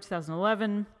 October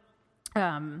 2011.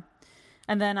 And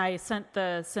then I sent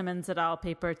the Simmons et al.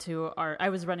 Paper to I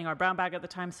was running our Brown Bag at the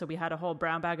time, so we had a whole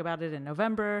Brown Bag about it in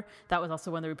November. That was also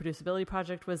when the reproducibility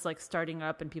project was like starting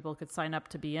up and people could sign up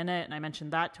to be in it. And I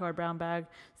mentioned that to our Brown Bag.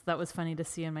 So that was funny to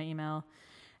see in my email.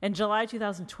 In July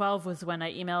 2012 was when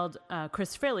I emailed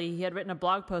Chris Fraley. He had written a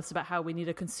blog post about how we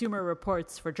needed consumer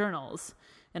reports for journals.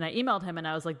 And I emailed him and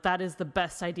I was like, that is the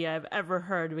best idea I've ever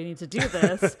heard. We need to do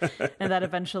this. And that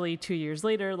eventually 2 years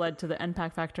later led to the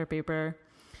NPAC Factor paper.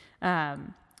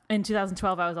 In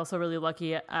 2012, I was also really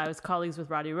lucky. I was colleagues with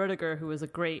Roddy Roediger, who was a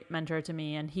great mentor to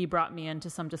me, and he brought me into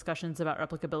some discussions about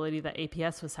replicability that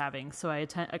APS was having. So I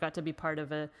got to be part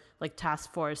of a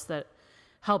task force that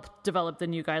helped develop the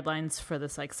new guidelines for the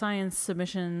psych science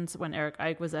submissions when Eric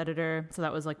Ike was editor. So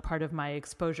that was part of my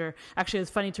exposure. Actually, it was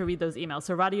funny to read those emails.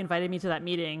 So Roddy invited me to that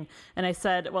meeting and I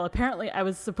said, well, apparently I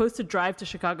was supposed to drive to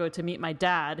Chicago to meet my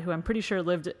dad, who I'm pretty sure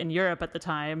lived in Europe at the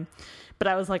time. But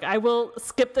I was like, I will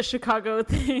skip the Chicago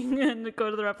thing and go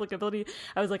to the replicability.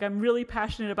 I was like, I'm really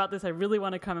passionate about this. I really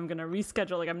want to come. I'm going to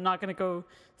reschedule. I'm not going to go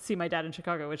see my dad in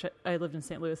Chicago, which I lived in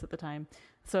St. Louis at the time.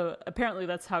 So apparently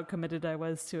that's how committed I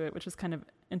was to it, which is kind of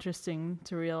interesting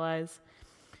to realize.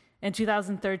 In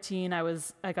 2013,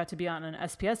 I got to be on an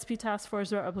SPSP task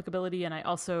force about applicability, and I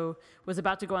also was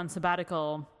about to go on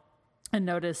sabbatical and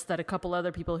noticed that a couple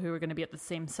other people who were going to be at the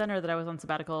same center that I was on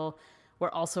sabbatical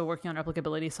were also working on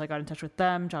applicability. So I got in touch with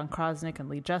them, John Krosnick and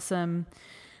Lee Jessam.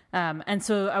 And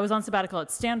so I was on sabbatical at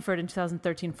Stanford in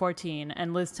 2013-14,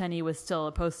 and Liz Tenney was still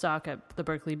a postdoc at the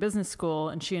Berkeley Business School,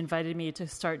 and she invited me to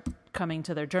start coming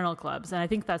to their journal clubs. And I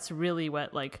think that's really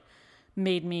what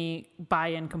made me buy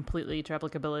in completely to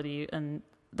replicability. And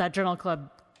that journal club,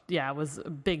 was a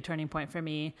big turning point for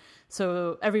me.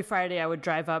 So every Friday I would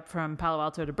drive up from Palo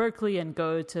Alto to Berkeley and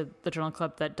go to the journal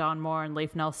club that Don Moore and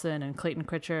Leif Nelson and Clayton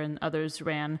Critcher and others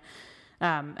ran.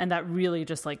 And that really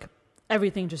just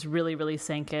everything just really, really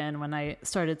sank in when I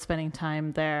started spending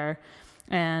time there.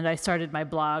 And I started my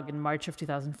blog in March of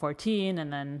 2014,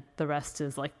 and then the rest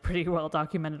is pretty well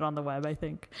documented on the web, I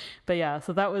think. But yeah,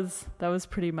 so that was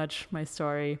pretty much my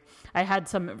story. I had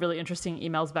some really interesting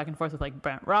emails back and forth with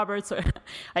Brent Roberts.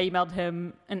 I emailed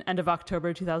him in end of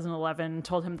October 2011,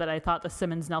 told him that I thought the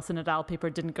Simmons-Nelson et al. Paper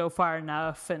didn't go far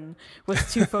enough and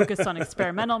was too focused on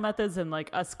experimental methods, and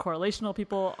us correlational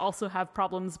people also have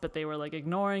problems, but they were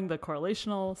ignoring the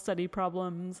correlational study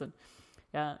problems. And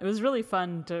yeah, it was really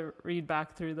fun to read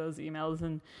back through those emails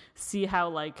and see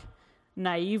how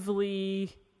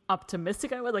naively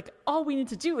optimistic I was. All we need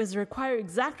to do is require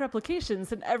exact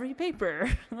replications in every paper.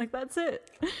 That's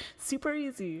it. Super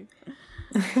easy.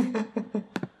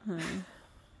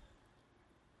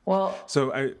 Well,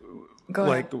 so I go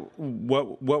ahead.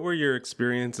 what were your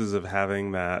experiences of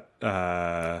having that?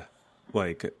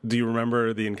 Do you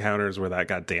remember the encounters where that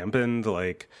got dampened?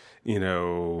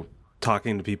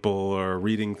 Talking to people or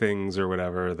reading things or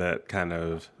whatever that kind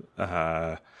of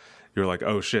you're like,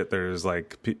 oh shit, there's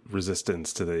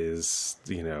resistance to these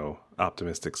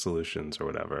optimistic solutions or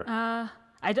whatever.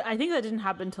 I think that didn't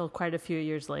happen until quite a few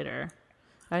years later.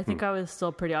 I think I was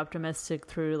still pretty optimistic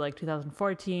through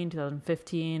 2014,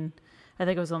 2015. I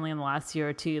think it was only in the last year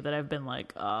or two that I've been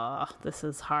this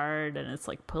is hard and it's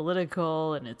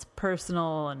political and it's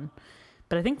personal.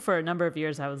 But I think for a number of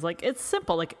years I was it's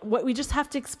simple. What we just have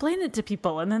to explain it to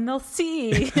people and then they'll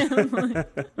see.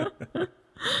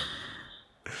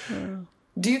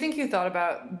 Do you think you thought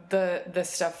about the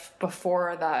stuff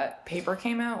before that paper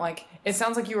came out? It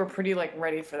sounds like you were pretty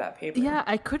ready for that paper. Yeah,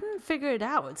 I couldn't figure it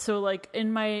out. So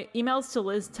in my emails to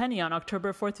Liz Tenney on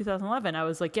October 4th, 2011, I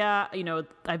was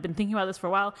I've been thinking about this for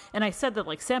a while. And I said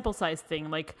that sample size thing,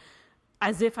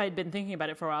 as if I'd been thinking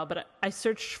about it for a while, but I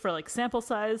searched for sample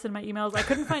size in my emails. I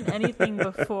couldn't find anything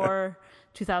before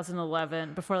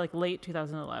 2011, before late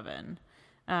 2011.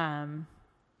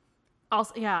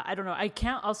 Also, yeah, I don't know. I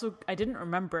didn't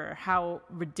remember how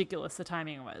ridiculous the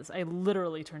timing was. I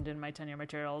literally turned in my tenure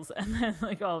materials and then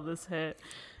all of this hit.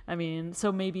 I mean,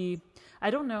 so maybe,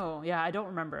 I don't know. Yeah, I don't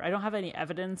remember. I don't have any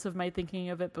evidence of my thinking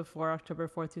of it before October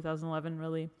 4th, 2011,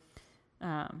 really.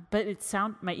 But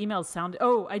my emails sound,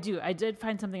 I do. I did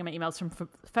find something in my emails from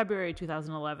February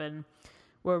 2011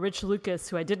 where Rich Lucas,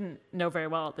 who I didn't know very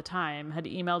well at the time, had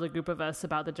emailed a group of us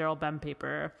about the Daryl Bem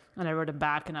paper. And I wrote him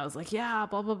back and I was yeah,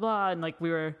 blah, blah, blah. And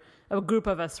a group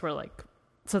of us were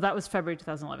so that was February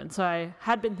 2011. So I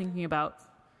had been thinking about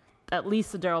at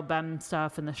least the Daryl Bem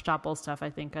stuff and the Stoppel stuff, I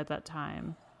think, at that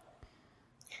time.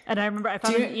 And I remember I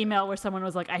found an email where someone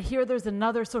was I hear there's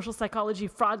another social psychology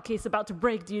fraud case about to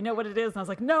break. Do you know what it is? And I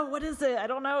was no, what is it? I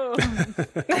don't know.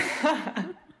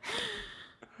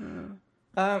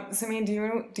 Samin,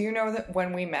 do you know that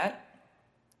when we met?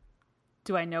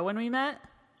 Do I know when we met?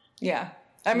 Yeah.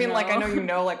 I mean, I know you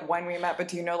know, when we met, but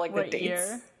do you know, the dates?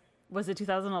 Year? Was it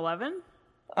 2011?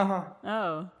 Uh-huh.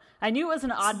 Oh. I knew it was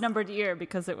an odd-numbered year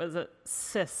because it was a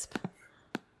CISP.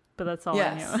 But that's all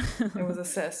I knew. It was a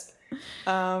CISP.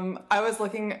 I was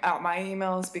looking at my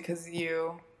emails because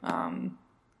you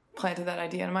planted that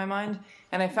idea in my mind.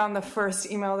 And I found the first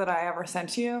email that I ever sent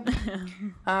to you.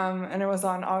 And it was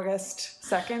on August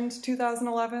 2nd,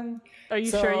 2011. Are you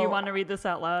sure you want to read this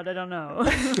out loud? I don't know.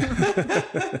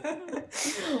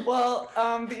 Well,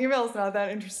 the email is not that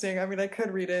interesting. I mean, I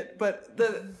could read it, but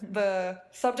the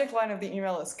subject line of the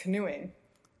email is canoeing.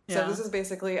 So this is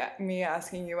basically me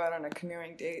asking you out on a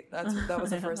canoeing date. That was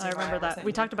the first email I remember that.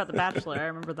 We talked about The Bachelor. I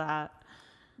remember that.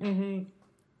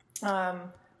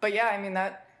 But yeah, I mean,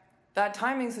 that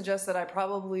timing suggests that I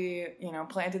probably,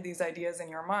 planted these ideas in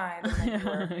your mind.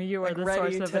 And you were the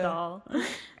source of it all.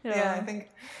 Yeah, I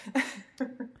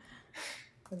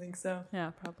think so.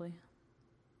 Yeah, probably.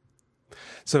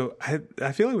 So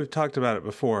I feel like we've talked about it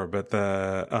before, but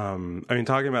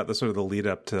talking about the sort of the lead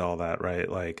up to all that, right?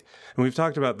 Like, and we've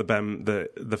talked about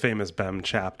the famous BEM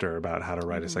chapter about how to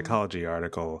write a psychology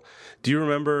article. Do you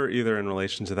remember, either in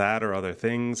relation to that or other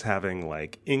things, having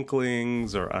like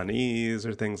inklings or unease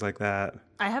or things like that?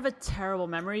 I have a terrible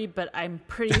memory, but I'm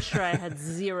pretty sure I had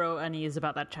zero unease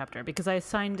about that chapter because I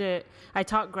signed it. I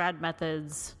taught grad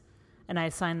methods, and I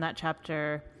signed that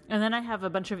chapter. And then I have a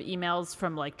bunch of emails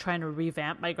from like trying to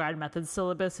revamp my grad methods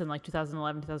syllabus in like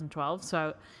 2011, 2012.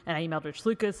 And I emailed Rich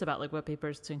Lucas about like what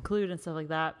papers to include and stuff like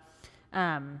that.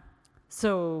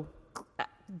 So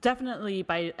definitely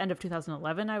by end of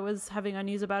 2011, I was having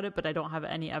unease about it, but I don't have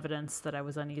any evidence that I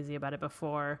was uneasy about it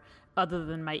before, other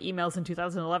than my emails in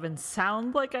 2011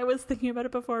 sound like I was thinking about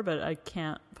it before, but I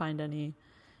can't find any.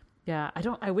 Yeah,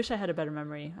 I wish I had a better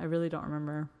memory. I really don't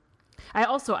remember.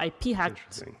 I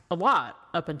p-hacked a lot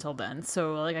up until then,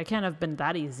 so like I can't have been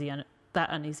that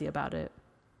uneasy about it.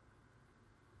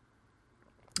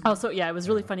 Also, yeah, it was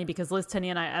really funny because Liz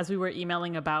Tenney and I, as we were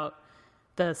emailing about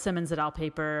the Simmons et al.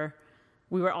 Paper,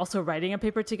 we were also writing a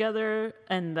paper together,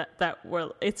 and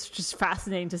it's just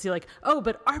fascinating to see like, oh,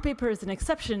 but our paper is an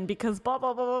exception because blah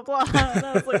blah blah blah blah. And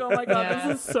I was like, oh my god,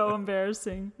 This is so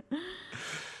embarrassing.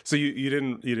 So you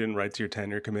didn't write to your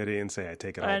tenure committee and say, I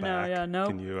take it all back? I know, yeah, no.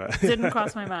 Nope. Didn't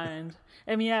cross my mind.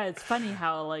 I mean, yeah, it's funny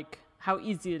how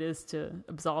easy it is to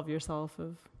absolve yourself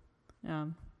of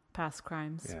past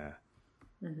crimes. Yeah.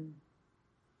 Mm-hmm.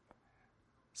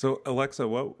 So Alexa,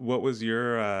 what was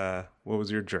your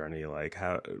journey like?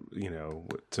 How,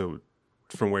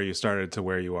 from where you started to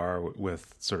where you are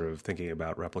with sort of thinking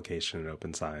about replication in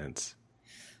open science?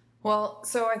 Well,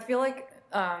 so I feel like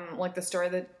the story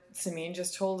that Samin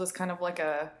just told is kind of like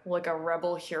a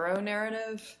rebel hero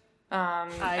narrative.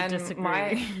 I disagree.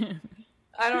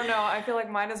 I don't know. I feel like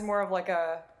mine is more of like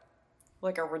a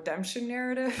redemption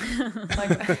narrative.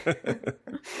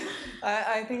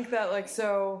 I think that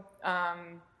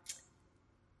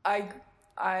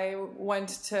I went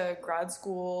to grad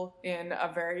school in a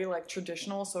very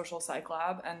traditional social psych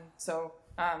lab, and so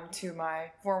to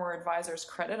my former advisor's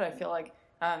credit, I feel like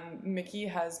Mickey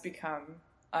has become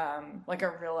a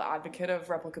real advocate of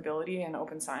replicability and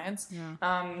open science.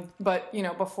 Yeah. But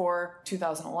before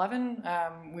 2011,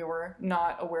 we were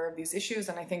not aware of these issues,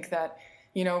 and I think that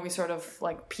we sort of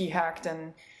p-hacked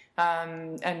and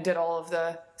did all of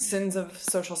the sins of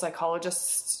social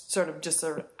psychologists sort of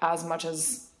as much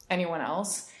as anyone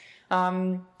else.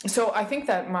 So I think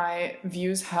that my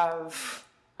views have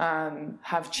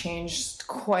changed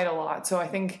quite a lot. So I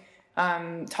think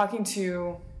talking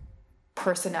to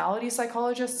personality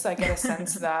psychologists, I get a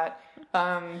sense that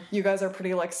you guys are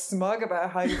pretty smug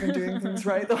about how you've been doing things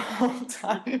right the whole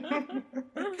time.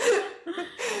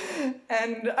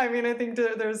 And I mean, I think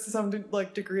there's some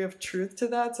degree of truth to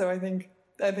that. So I think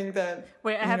that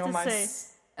wait, I have to say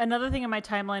another thing in my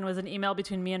timeline was an email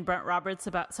between me and Brent Roberts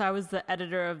so I was the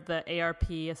editor of the ARP,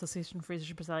 Association for Research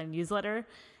and Personality newsletter,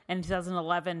 and in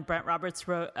 2011 Brent Roberts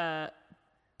wrote an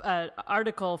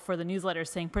article for the newsletter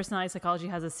saying personality psychology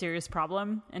has a serious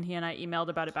problem, and he and I emailed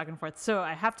about it back and forth. So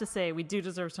I have to say we do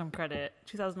deserve some credit.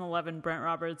 2011, Brent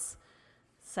Roberts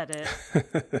said it.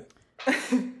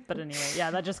 But anyway,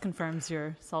 yeah, that just confirms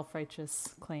your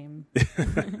self-righteous claim.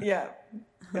 Yeah.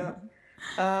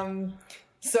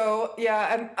 So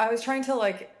yeah, I was trying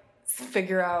to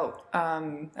figure out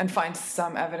and find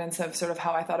some evidence of sort of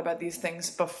how I thought about these things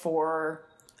before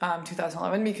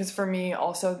 2011, because for me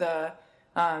also the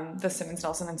Simmons,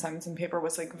 Nelson, and Simonson paper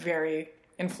was very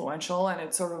influential, and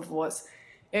it sort of was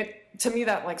to me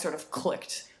that sort of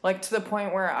clicked to the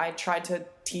point where I tried to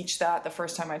teach that the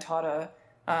first time I taught a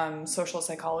social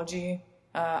psychology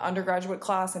undergraduate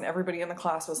class, and everybody in the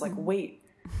class was like, wait,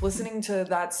 listening to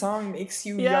that song makes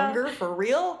you younger for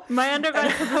real? My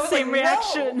undergrad had the same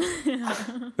reaction.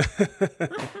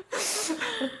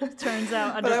 Turns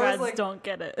out undergrads don't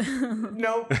get it.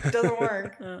 Nope, doesn't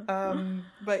work.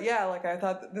 But yeah, I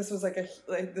thought that this was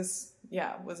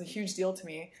was a huge deal to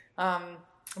me.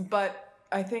 but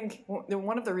I think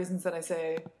one of the reasons that I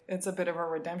say it's a bit of a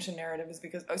redemption narrative is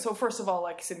because, so first of all,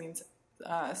 like Simeon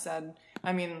said,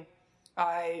 I mean,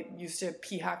 I used to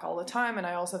p-hack all the time, and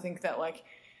I also think that like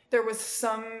there was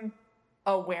some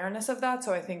awareness of that,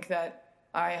 so I think that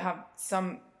I have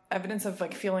some evidence of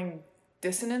like feeling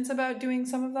dissonance about doing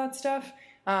some of that stuff,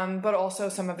 but also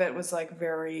some of it was like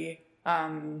very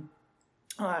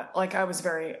like I was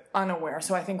very unaware.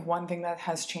 So I think one thing that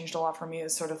has changed a lot for me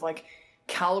is sort of like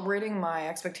calibrating my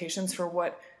expectations for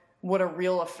what a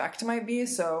real effect might be.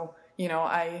 So, you know,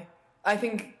 I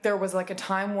think there was like a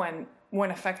time when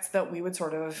effects that we would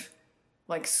sort of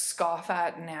like scoff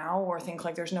at now or think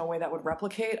like there's no way that would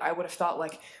replicate, I would have thought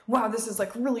like, wow, this is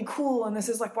like really cool, and this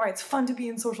is like why it's fun to be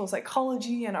in social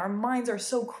psychology, and our minds are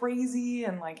so crazy,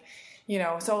 and like, you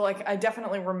know, so like I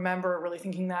definitely remember really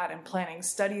thinking that and planning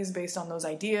studies based on those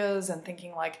ideas and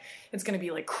thinking like it's going to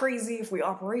be like crazy if we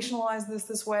operationalize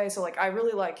this way. So like I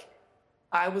really like,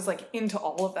 I was like into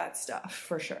all of that stuff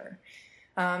for sure.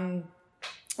 I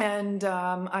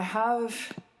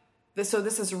have this, so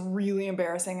this is really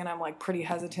embarrassing, and I'm like pretty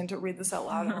hesitant to read this out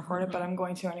loud and record it, but I'm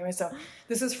going to anyway. So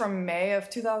this is from May of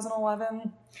 2011,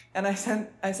 and I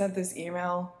sent this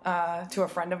email to a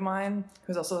friend of mine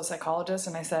who's also a psychologist,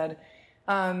 and I said,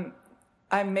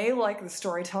 I may like the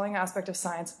storytelling aspect of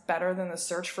science better than the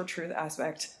search for truth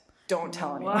aspect. Don't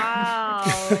tell anyone. Wow.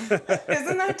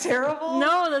 Isn't that terrible?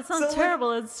 No, that's not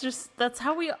terrible. It's just, that's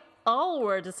how we all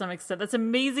were to some extent. That's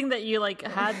amazing that you like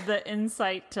had the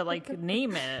insight to like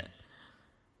name it.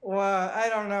 Well, I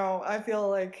don't know. I feel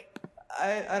like,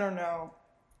 I don't know.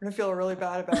 I feel really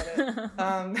bad about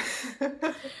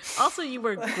it. Also, you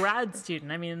were a grad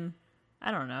student. I mean, I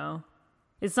don't know.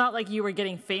 It's not like you were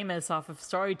getting famous off of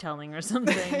storytelling or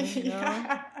something. You know?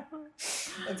 Yeah.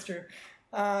 That's true.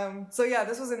 So yeah,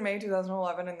 this was in May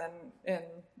 2011, and then in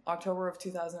October of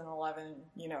 2011,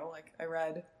 you know, like I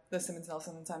read the Simmons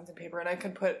Nelson and Simonton paper, and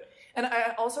and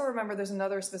I also remember there's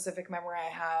another specific memory I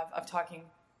have of talking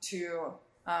to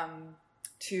a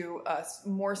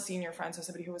more senior friend, so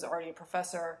somebody who was already a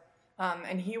professor,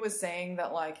 and he was saying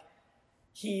that like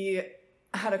he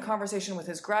had a conversation with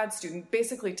his grad student,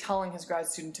 basically telling his grad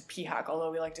student to p-hack,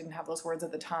 although we like didn't have those words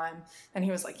at the time. And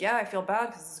he was like, yeah, I feel bad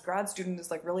because this grad student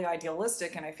is like really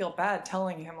idealistic, and I feel bad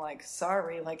telling him like,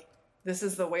 sorry, like this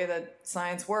is the way that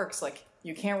science works. Like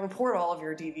you can't report all of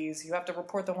your DVs. You have to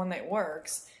report the one that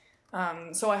works.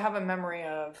 So I have a memory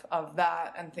of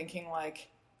that and thinking like,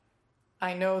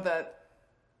 I know that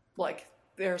like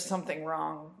there's something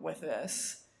wrong with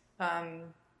this.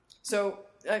 So,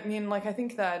 I mean, like, I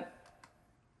think that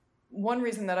one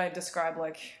reason that I describe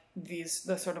like the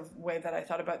sort of way that I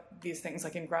thought about these things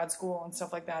like in grad school and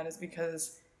stuff like that is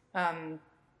because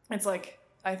it's like,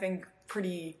 I think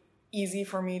pretty easy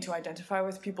for me to identify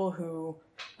with people who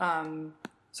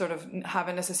sort of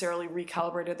haven't necessarily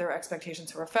recalibrated their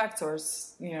expectations for effects, or,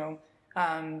 you know,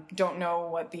 don't know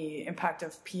what the impact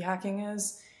of p-hacking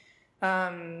is.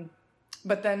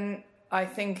 But then I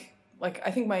think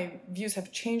my views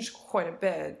have changed quite a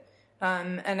bit.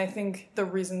 And I think the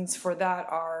reasons for that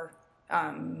are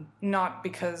not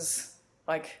because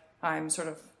like I'm sort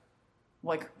of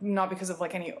like, not because of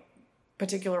like any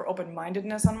particular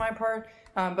open-mindedness on my part,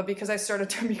 but because I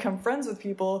started to become friends with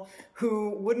people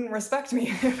who wouldn't respect me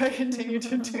if I continued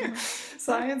to do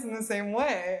science in the same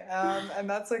way. And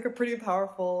that's like a pretty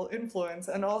powerful influence.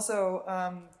 And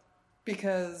also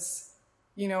because,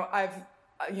 you know,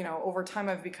 over time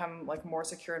I've become like more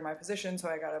secure in my position. So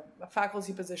I got a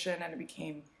faculty position, and it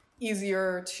became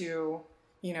easier to,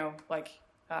 you know, like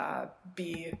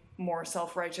be more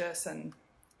self-righteous. And,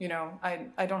 you know,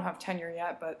 I don't have tenure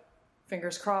yet, but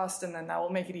fingers crossed, and then that will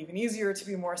make it even easier to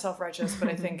be more self-righteous. But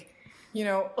I think, you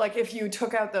know, like if you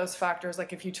took out those factors,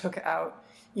 like if you took out,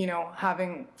 you know,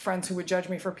 having friends who would judge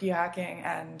me for p-hacking,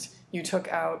 and you took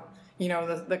out, you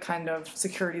know, the kind of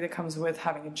security that comes with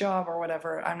having a job or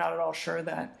whatever, I'm not at all sure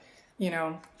that, you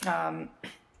know,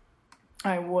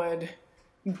 I would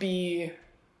be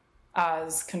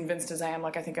as convinced as I am.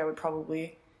 Like, I think I would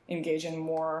probably engage in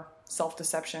more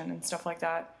self-deception and stuff like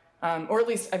that. Or at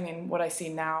least, I mean, what I see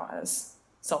now as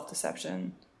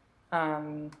self-deception.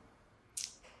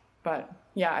 But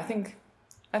yeah, I think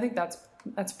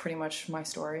that's pretty much my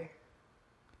story.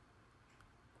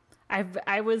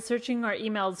 I was searching our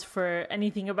emails for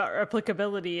anything about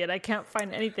replicability, and I can't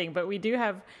find anything, but we do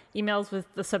have emails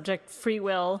with the subject free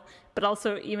will, but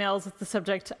also emails with the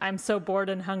subject I'm so bored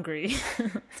and hungry.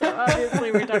 So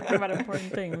obviously we're talking about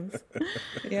important things.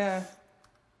 Yeah.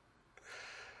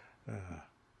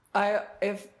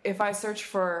 If I search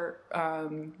for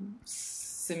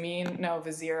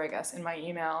Vizier, I guess, in my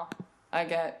email, I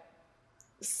get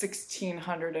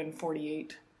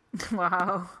 1,648.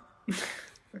 Wow.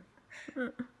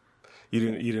 You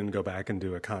didn't go back and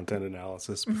do a content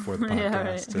analysis before the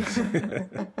podcast. Yeah,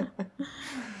 right.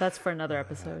 That's for another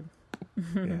episode.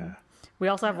 Yeah. We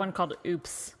also have one called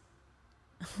Oops.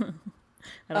 I don't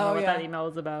know what that email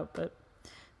was about, but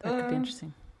that could be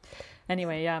interesting.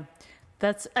 Anyway, yeah.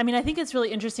 I think it's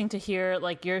really interesting to hear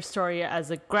like your story as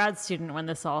a grad student when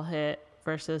this all hit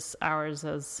versus ours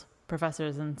as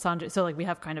professors and Sanjay. So like we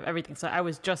have kind of everything. So I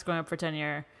was just going up for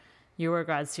tenure. You were a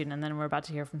grad student, and then we're about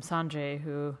to hear from Sanjay,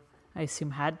 who I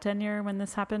assume had tenure when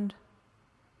this happened.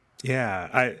 Yeah,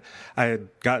 I had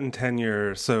gotten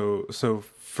tenure. So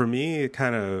for me,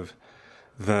 kind of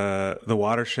the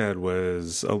watershed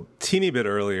was a teeny bit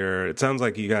earlier. It sounds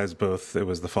like you guys both, it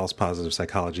was the false positive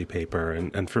psychology paper.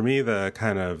 And for me,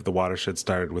 the watershed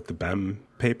started with the BEM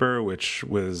paper, which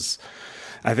was,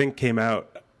 I think came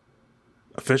out,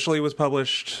 officially was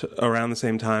published around the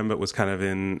same time, but was kind of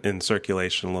in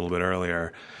circulation a little bit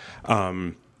earlier.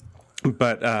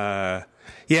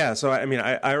 Yeah, so I mean,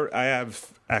 I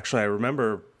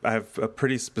remember I have a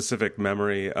pretty specific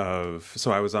memory of,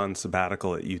 so I was on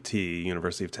sabbatical at UT,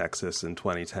 University of Texas, in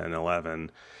 2010-11.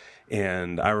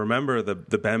 And I remember the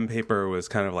BEM paper was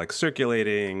kind of like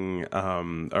circulating,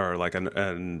 or like a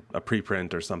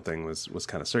preprint or something was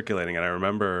kind of circulating. And I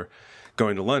remember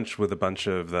going to lunch with a bunch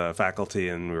of the faculty,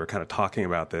 and we were kind of talking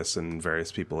about this, and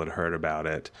various people had heard about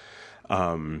it.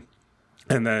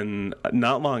 And then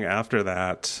not long after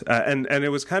that, and it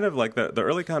was kind of like the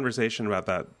early conversation about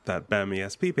that BEM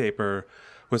ESP paper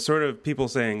was sort of people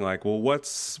saying like, well,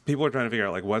 people are trying to figure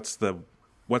out like, what's the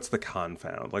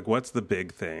confound? Like, what's the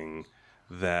big thing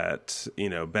that,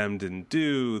 BEM didn't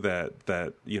do that,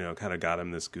 kind of got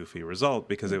him this goofy result,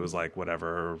 because it was like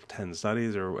whatever, 10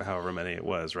 studies or however many it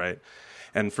was. Right.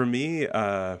 And for me,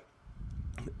 kind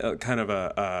of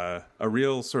a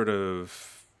real sort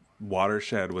of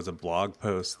watershed was a blog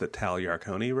post that Tal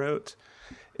Yarkoni wrote,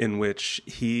 in which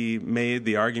he made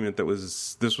the argument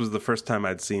this was the first time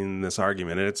I'd seen this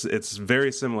argument. And it's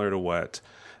very similar to what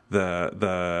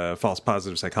the false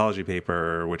positive psychology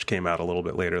paper, which came out a little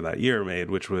bit later that year,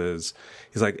 made, which was,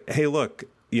 he's like, hey, look,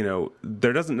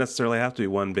 there doesn't necessarily have to be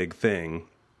one big thing.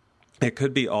 It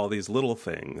could be all these little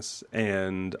things,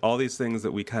 and all these things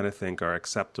that we kind of think are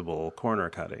acceptable corner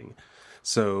cutting.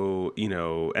 So,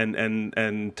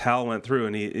 and Tal went through,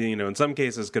 and he, in some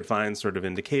cases could find sort of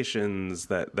indications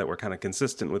that were kind of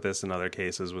consistent with this. In other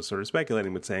cases was sort of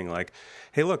speculating, but saying like,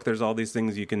 hey, look, there's all these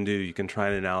things you can do. You can try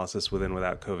an analysis with and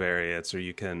without covariates, or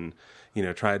you can,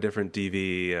 try a different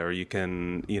DV, or you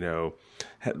can,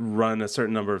 run a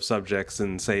certain number of subjects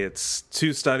and say it's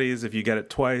 2 studies if you get it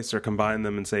twice, or combine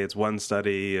them and say it's 1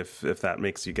 study if that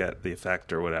makes you get the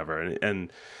effect or whatever.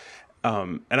 And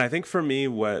I think for me,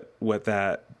 what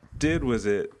that did was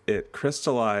it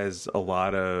crystallized a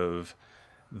lot of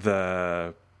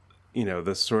the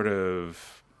sort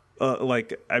of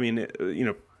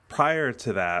prior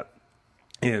to that,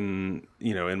 in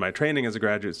my training as a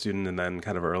graduate student, and then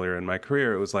kind of earlier in my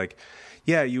career, it was like,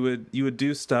 yeah, you would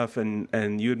do stuff,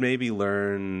 and you had maybe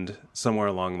learned somewhere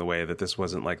along the way that this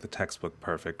wasn't like the textbook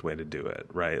perfect way to do it,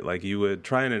 right? Like you would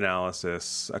try an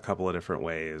analysis a couple of different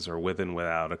ways, or with and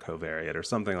without a covariate or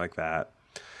something like that.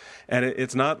 And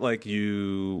it's not like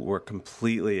you were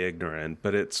completely ignorant,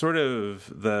 but it's sort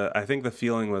of I think the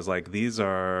feeling was like, these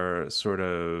are sort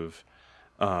of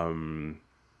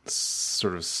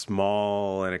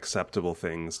small and acceptable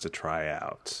things to try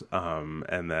out.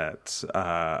 And that,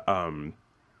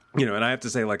 and I have to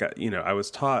say, like, I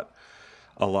was taught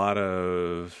a lot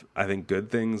of, I think, good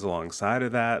things alongside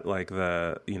of that. Like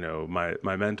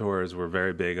my mentors were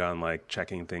very big on like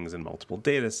checking things in multiple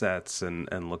data sets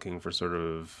and looking for sort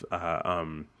of,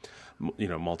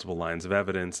 multiple lines of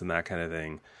evidence and that kind of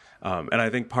thing. And I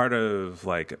think part of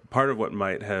what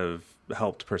might have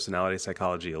helped personality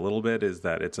psychology a little bit is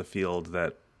that it's a field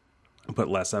that put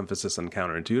less emphasis on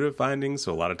counterintuitive findings.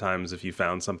 So a lot of times if you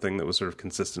found something that was sort of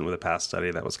consistent with a past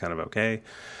study, that was kind of okay.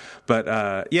 But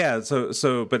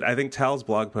but I think Tal's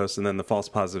blog post and then the false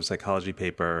positive psychology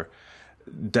paper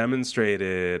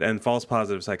demonstrated, and false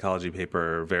positive psychology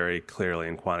paper very clearly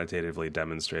and quantitatively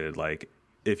demonstrated, like,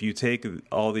 if you take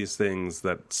all these things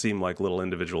that seem like little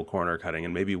individual corner cutting,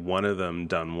 and maybe one of them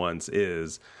done once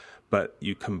but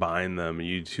you combine them, and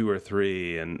you 2 or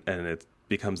 3, and it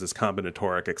becomes this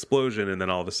combinatoric explosion, and then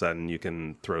all of a sudden you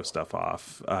can throw stuff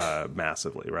off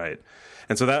massively, right?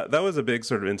 And so that was a big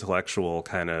sort of intellectual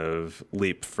kind of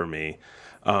leap for me.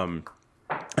 And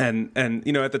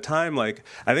at the time, like,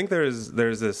 I think there's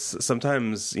this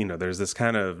sometimes, there's this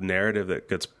kind of narrative that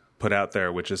gets put out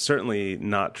there, which is certainly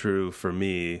not true for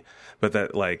me, but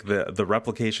that like the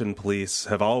replication police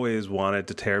have always wanted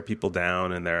to tear people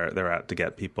down, and they're out to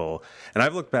get people. And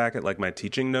I've looked back at like my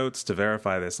teaching notes to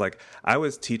verify this. Like I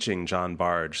was teaching John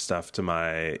Barge stuff to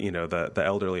my, the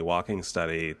elderly walking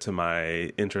study to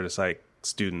my intro to psych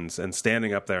students, and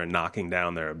standing up there and knocking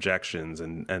down their objections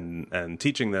and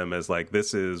teaching them as like,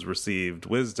 this is received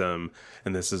wisdom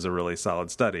and this is a really solid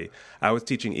study. I was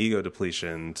teaching ego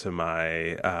depletion to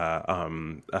my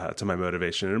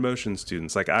motivation and emotion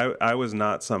students. Like I was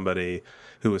not somebody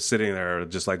who was sitting there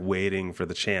just like waiting for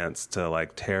the chance to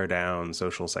like tear down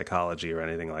social psychology or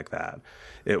anything like that.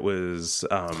 It was,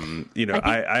 I think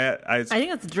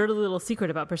that's a dirty little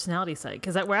secret about personality psych,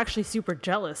 because we're actually super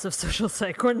jealous of social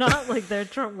psych. We're not like they're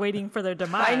waiting for their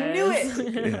demise. I knew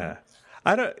it. Yeah.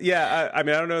 I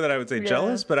don't know that I would say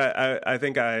jealous, but I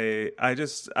think I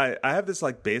have this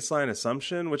like baseline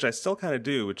assumption, which I still kind of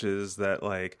do, which is that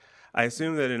like, I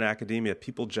assume that in academia,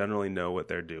 people generally know what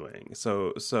they're doing.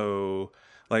 So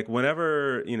like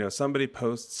whenever, somebody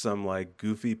posts some like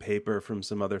goofy paper from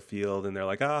some other field and they're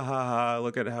like, ah, ha, ha,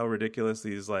 look at how ridiculous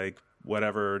these like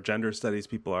whatever gender studies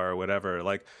people are or whatever.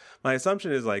 Like my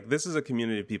assumption is like, this is a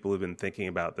community of people who've been thinking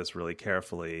about this really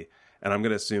carefully. And I'm going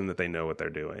to assume that they know what they're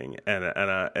doing. And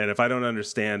if I don't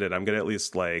understand it, I'm going to at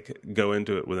least like go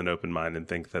into it with an open mind and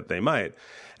think that they might.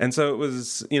 And so it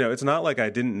was, it's not like I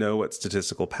didn't know what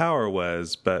statistical power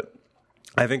was, but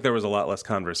I think there was a lot less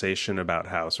conversation about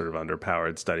how sort of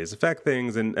underpowered studies affect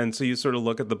things. And so you sort of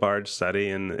look at the Barge study,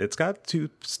 and it's got 2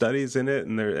 studies in it,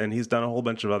 and he's done a whole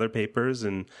bunch of other papers,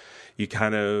 and you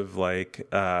kind of like,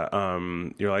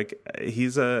 you're like,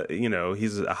 he's a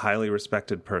highly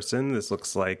respected person. This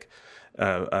looks like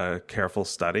a careful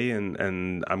study, and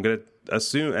I'm going to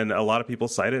assume, and a lot of people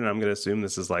cite it, and I'm going to assume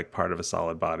this is like part of a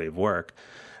solid body of work.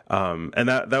 And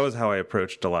that was how I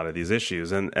approached a lot of these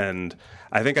issues. And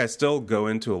I think I still go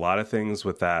into a lot of things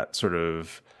with that sort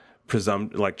of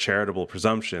charitable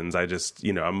presumptions. I just,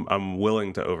 I'm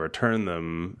willing to overturn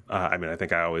them. I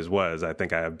think I always was. I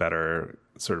think I have better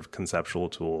sort of conceptual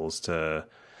tools to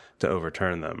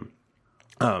overturn them.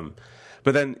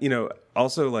 But then,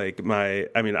 also like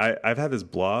I've had this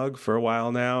blog for a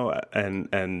while now,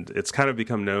 and it's kind of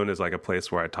become known as like a place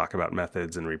where I talk about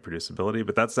methods and reproducibility.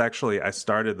 But that's actually, I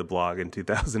started the blog in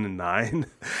 2009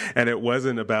 and it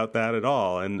wasn't about that at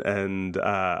all. And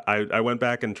I went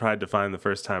back and tried to find the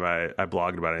first time I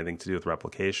blogged about anything to do with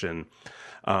replication.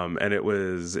 And it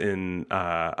was in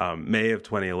May of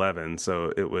 2011.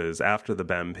 So it was after the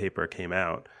BEM paper came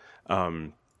out.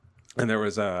 And there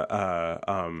was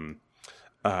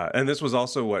and this was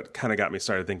also what kind of got me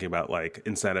started thinking about like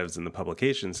incentives in the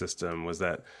publication system, was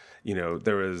that,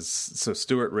 there was, so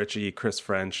Stuart Ritchie, Chris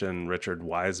French, and Richard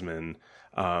Wiseman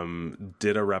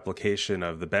did a replication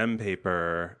of the BEM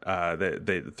paper,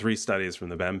 they 3 studies from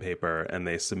the BEM paper, and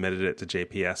they submitted it to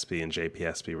JPSB, and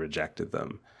JPSB rejected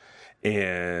them.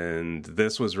 And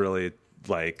this was really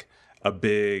like a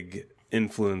big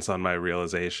influence on my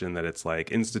realization that it's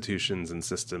like institutions and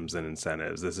systems and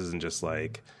incentives. This isn't just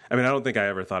like, I don't think I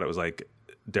ever thought it was like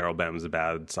Daryl Bem's a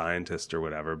bad scientist or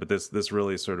whatever, but this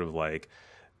really sort of like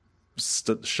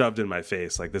shoved in my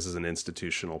face, like this is an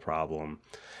institutional problem.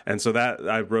 And so that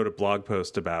I wrote a blog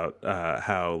post about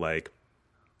how like,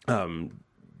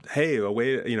 hey,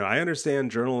 I understand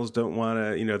journals don't want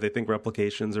to, they think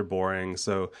replications are boring.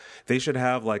 So they should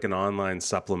have like an online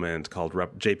supplement called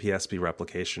JPSB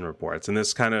replication reports. And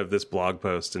this blog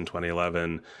post in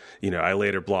 2011, I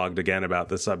later blogged again about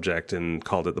the subject and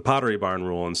called it the Pottery Barn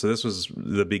Rule. And so this was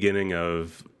the beginning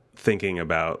of thinking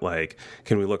about like,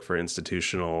 can we look for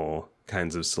institutional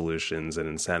kinds of solutions and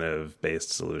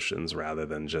incentive-based solutions rather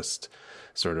than just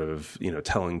sort of,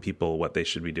 telling people what they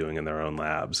should be doing in their own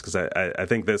labs. Because I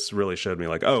think this really showed me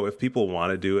like, if people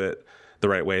want to do it the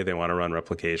right way, they want to run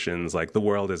replications, like the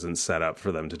world isn't set up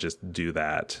for them to just do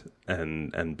that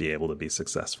and be able to be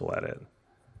successful at it.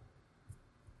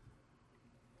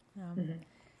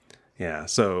 Yeah.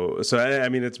 So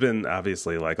it's been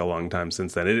obviously like a long time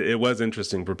since then. It was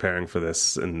interesting preparing for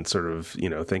this and sort of,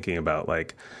 thinking about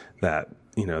like that,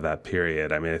 that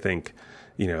period. I think,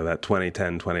 that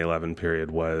 2010, 2011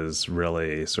 period was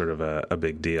really sort of a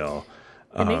big deal.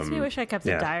 It makes me wish I kept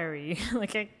a diary.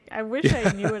 Like I wish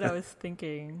I knew what I was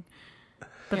thinking.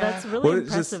 But that's really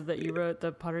impressive that you wrote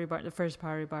the first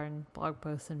Pottery Barn blog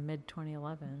post in mid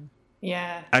 2011.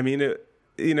 Yeah.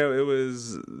 It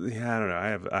was, I don't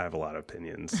know. I have a lot of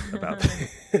opinions about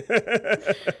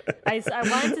that. I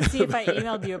wanted to see if I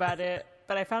emailed you about it,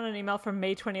 but I found an email from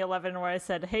May 2011 where I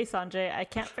said, "Hey Sanjay, I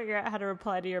can't figure out how to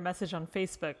reply to your message on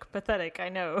Facebook. Pathetic, I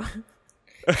know."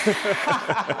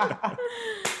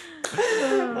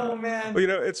 Oh man.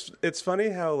 Well, it's funny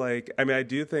how, like, I mean, I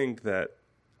do think that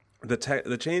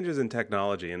the changes in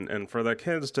technology and for the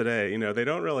kids today, they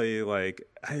don't really like,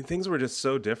 I mean, things were just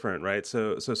so different, right?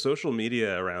 So social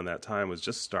media around that time was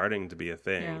just starting to be a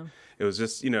thing. Yeah. It was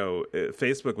just,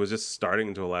 Facebook was just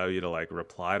starting to allow you to like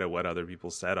reply to what other people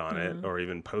said on it, or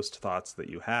even post thoughts that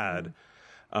you had.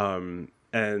 And,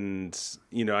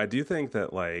 I do think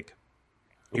that like,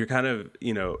 you're kind of,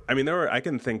 I mean, I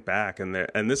can think back and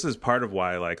this is part of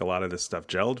why like a lot of this stuff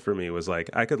gelled for me was like,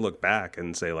 I could look back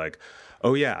and say like,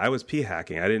 oh yeah, I was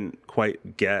p-hacking. I didn't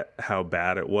quite get how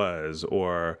bad it was.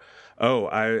 Or, oh,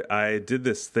 I did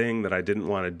this thing that I didn't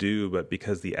want to do, but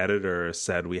because the editor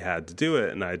said we had to do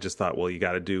it. And I just thought, well, you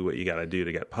got to do what you got to do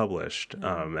to get published. And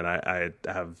I'm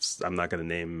not going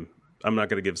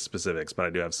to give specifics, but I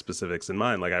do have specifics in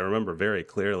mind. Like I remember very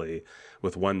clearly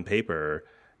with one paper,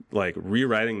 like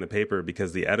rewriting the paper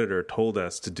because the editor told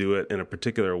us to do it in a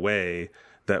particular way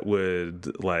that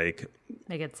would like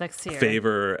make it sexier,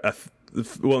 favor it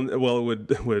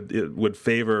would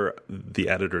favor the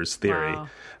editor's theory.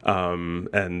 Wow.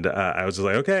 And I was just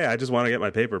like, okay, I just want to get my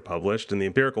paper published, and the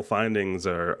empirical findings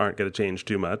aren't going to change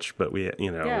too much, but what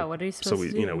are you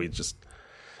supposed to do? We just.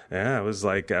 Yeah, I was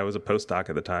a postdoc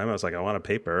at the time. I was like, I want a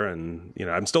paper, and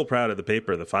I'm still proud of the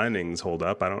paper. The findings hold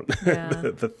up. I don't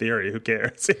the theory. Who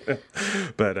cares?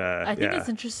 But I think it's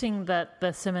interesting that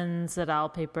the Simmons et al.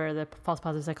 Paper, the false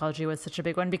positive psychology, was such a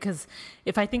big one because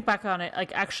if I think back on it,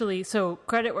 like actually, so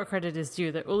credit where credit is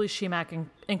due. The Uli Shemak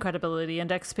Incredibility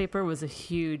Index paper was a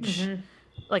huge,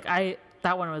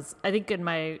 that one was, I think in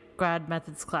my grad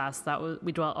methods class,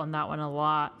 we dwelt on that one a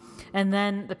lot. And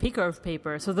then the Pekerov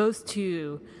paper. So those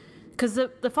two, because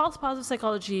the false positive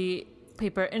psychology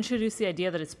paper introduced the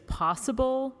idea that it's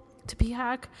possible to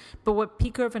p-hack, but what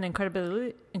Pekerov and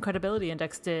Incredibility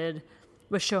Index did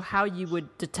was show how you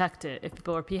would detect it if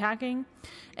people were p-hacking.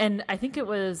 And I think it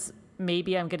was,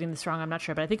 maybe I'm getting this wrong, I'm not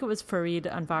sure, but I think it was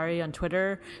Fareed Anvari on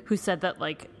Twitter who said that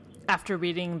like, after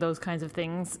reading those kinds of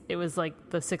things, it was like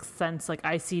the sixth sense, like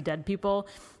I see dead people.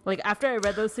 Like after I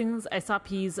read those things, I saw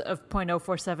P's of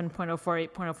 0.047, 0.048,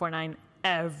 0.049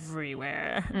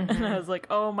 everywhere. And I was like,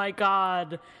 oh my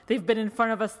God, they've been in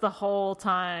front of us the whole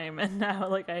time. And now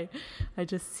like I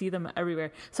just see them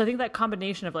everywhere. So I think that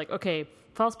combination of like, okay,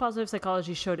 false positive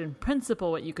psychology showed in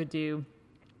principle what you could do.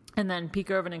 And then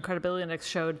Pekerov and Incredibility Index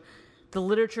showed the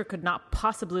literature could not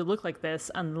possibly look like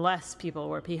this unless people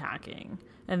were p-hacking.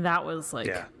 And that was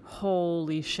like,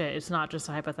 holy shit, it's not just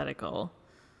a hypothetical.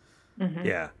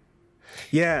 Yeah.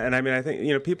 Yeah, and I mean, I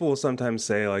think, people will sometimes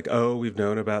say like, oh, we've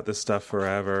known about this stuff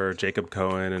forever. Jacob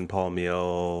Cohen and Paul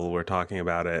Meehl were talking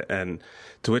about it. And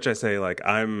to which I say like,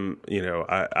 I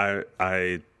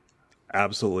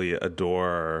absolutely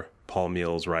adore Paul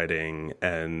Meehl's writing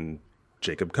and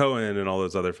Jacob Cohen and all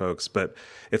those other folks, but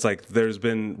it's like there's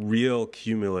been real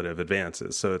cumulative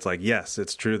advances. So it's like, yes,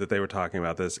 it's true that they were talking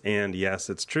about this, and yes,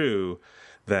 it's true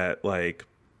that like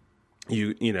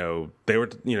they were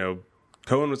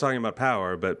Cohen was talking about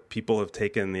power, but people have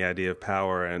taken the idea of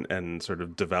power and sort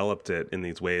of developed it in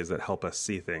these ways that help us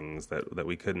see things that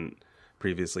we couldn't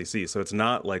previously see. So it's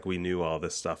not like we knew all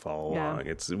this stuff all along.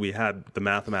 We had the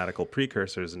mathematical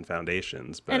precursors and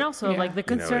foundations, but and also like the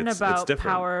concern about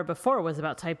power before was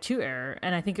about type 2 error,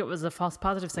 and I think it was a false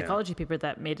positive psychology paper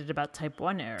that made it about type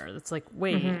 1 error. It's like,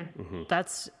 wait,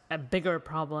 that's a bigger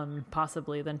problem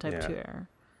possibly than type 2 error.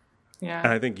 Yeah, and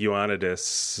I think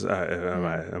Ioannidis,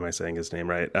 am I saying his name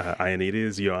right?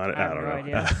 Ioannidis, Ioannidis, I don't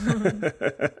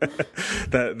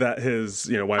know. that his,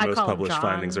 why most published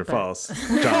findings are false.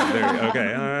 John, there you go. Okay.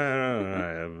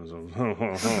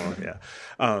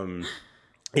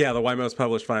 Yeah. The why most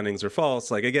published findings are false.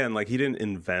 Like, again, like he didn't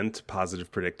invent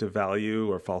positive predictive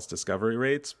value or false discovery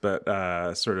rates, but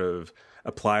sort of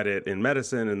applied it in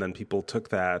medicine, and then people took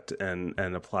that and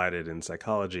applied it in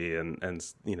psychology and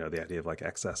the idea of like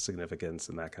excess significance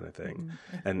and that kind of thing,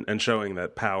 and showing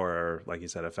that power, like you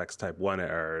said, affects type 1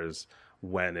 errors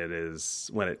when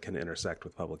it can intersect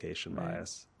with publication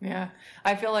bias. Yeah,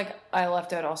 I feel like I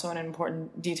left out also an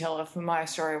important detail of my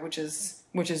story, which is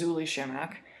Uli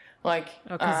Shemak. Like,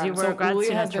 because you were a grad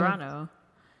student in Toronto.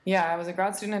 Yeah, I was a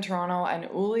grad student in Toronto, and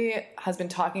Uli has been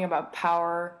talking about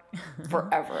power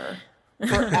forever.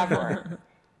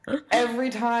 Every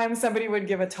time somebody would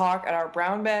give a talk at our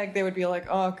brown bag, they would be like,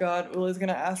 oh God, Uli's going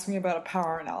to ask me about a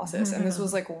power analysis. And this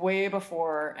was like way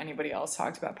before anybody else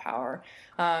talked about power.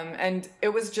 And it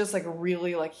was just like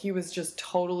really like he was just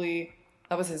totally,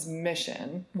 that was his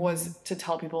mission, was to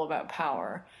tell people about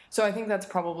power. So I think that's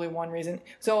probably one reason.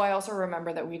 So I also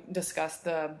remember that we discussed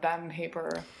the BEM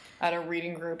paper at a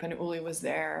reading group, and Uli was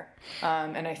there,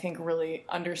 and I think really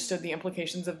understood the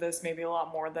implications of this maybe a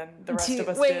lot more than the rest of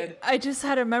us did. I just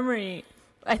had a memory.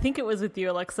 I think it was with you,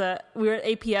 Alexa. We were at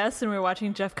APS and we were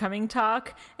watching Jeff Cumming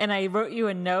talk, and I wrote you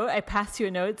a note. I passed you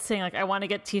a note saying, like, I want to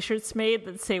get T-shirts made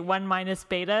that say 1-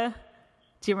 beta.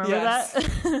 Do you remember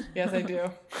that? Yes, I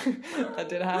do. That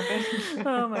did happen.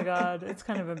 Oh my God. It's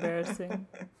kind of embarrassing.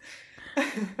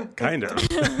 Kind of.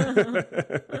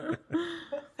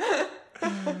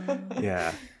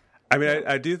 Yeah. I mean,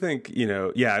 I do think,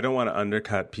 I don't want to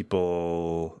undercut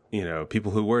people,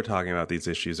 people who were talking about these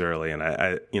issues early. And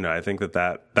I think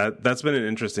that's been an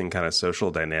interesting kind of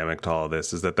social dynamic to all of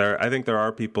this, is that I think there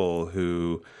are people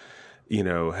who,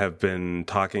 have been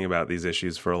talking about these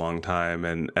issues for a long time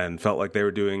and felt like they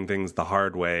were doing things the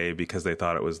hard way because they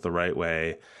thought it was the right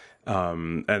way.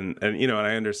 And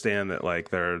I understand that, like,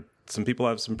 some people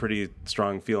have some pretty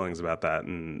strong feelings about that.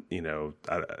 And,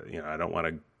 I don't want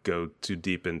to go too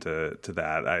deep into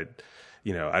that. I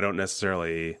don't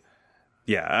necessarily,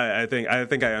 I think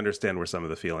I understand where some of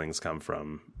the feelings come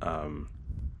from. I'll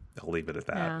leave it at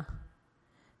that. Yeah.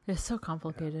 It's so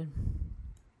complicated.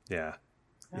 Yeah.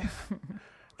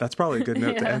 That's probably a good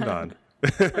note to end on.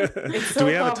 It's so Do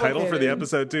we have a title for the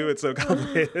episode too? It's so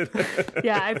complicated.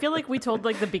 Yeah, I feel like we told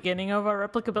like the beginning of our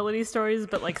replicability stories,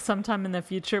 but like sometime in the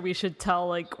future we should tell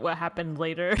like what happened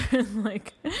later and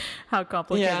like how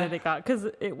complicated it got, because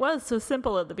it was so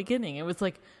simple at the beginning. It was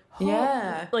like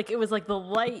like it was like the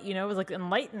light, it was like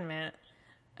enlightenment.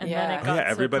 And then it got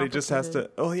everybody just has to.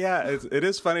 Oh yeah, it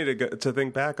is funny to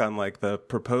think back on like the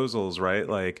proposals, right?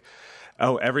 Like,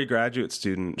 every graduate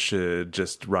student should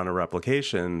just run a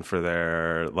replication for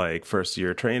their like first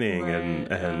year training,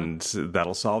 and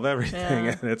that'll solve everything.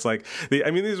 Yeah. And it's like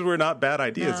these were not bad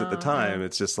ideas at the time.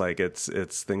 It's just like it's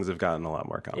things have gotten a lot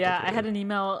more complicated. Yeah, I had an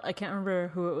email, I can't remember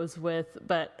who it was with,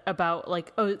 but about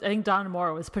like, I think Don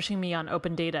Moore was pushing me on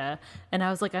open data, and I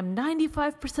was like, I'm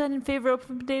 95% in favor of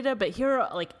open data, but here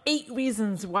are like 8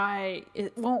 reasons why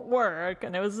it won't work.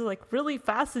 And it was like really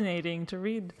fascinating to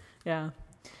read. Yeah.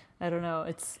 I don't know.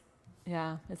 It's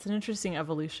an interesting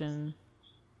evolution,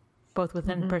 both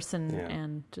within person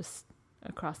and just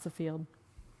across the field.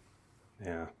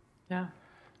 Yeah. Yeah.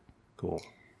 Cool.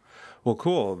 Well,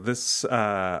 cool. This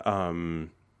has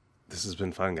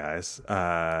been fun, guys.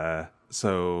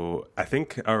 So I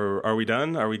think are we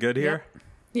done? Are we good here?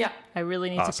 Yeah. I really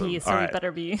need to pee, so we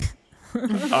better be.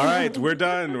 All right, we're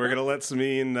done. We're going to let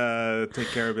Samin take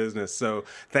care of business. So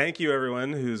thank you,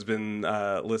 everyone who's been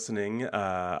listening.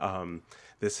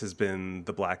 This has been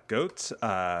The Black Goat.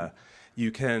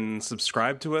 You can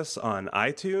subscribe to us on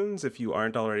iTunes if you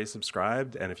aren't already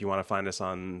subscribed. And if you want to find us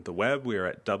on the web, we are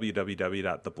at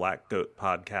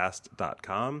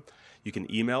www.theblackgoatpodcast.com. You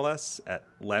can email us at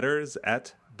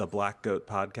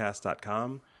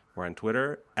letters@theblackgoatpodcast.com. We're on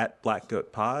Twitter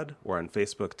 @BlackGoatPod. We're on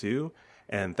Facebook, too.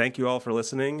 And thank you all for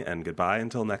listening, and goodbye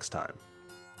until next time.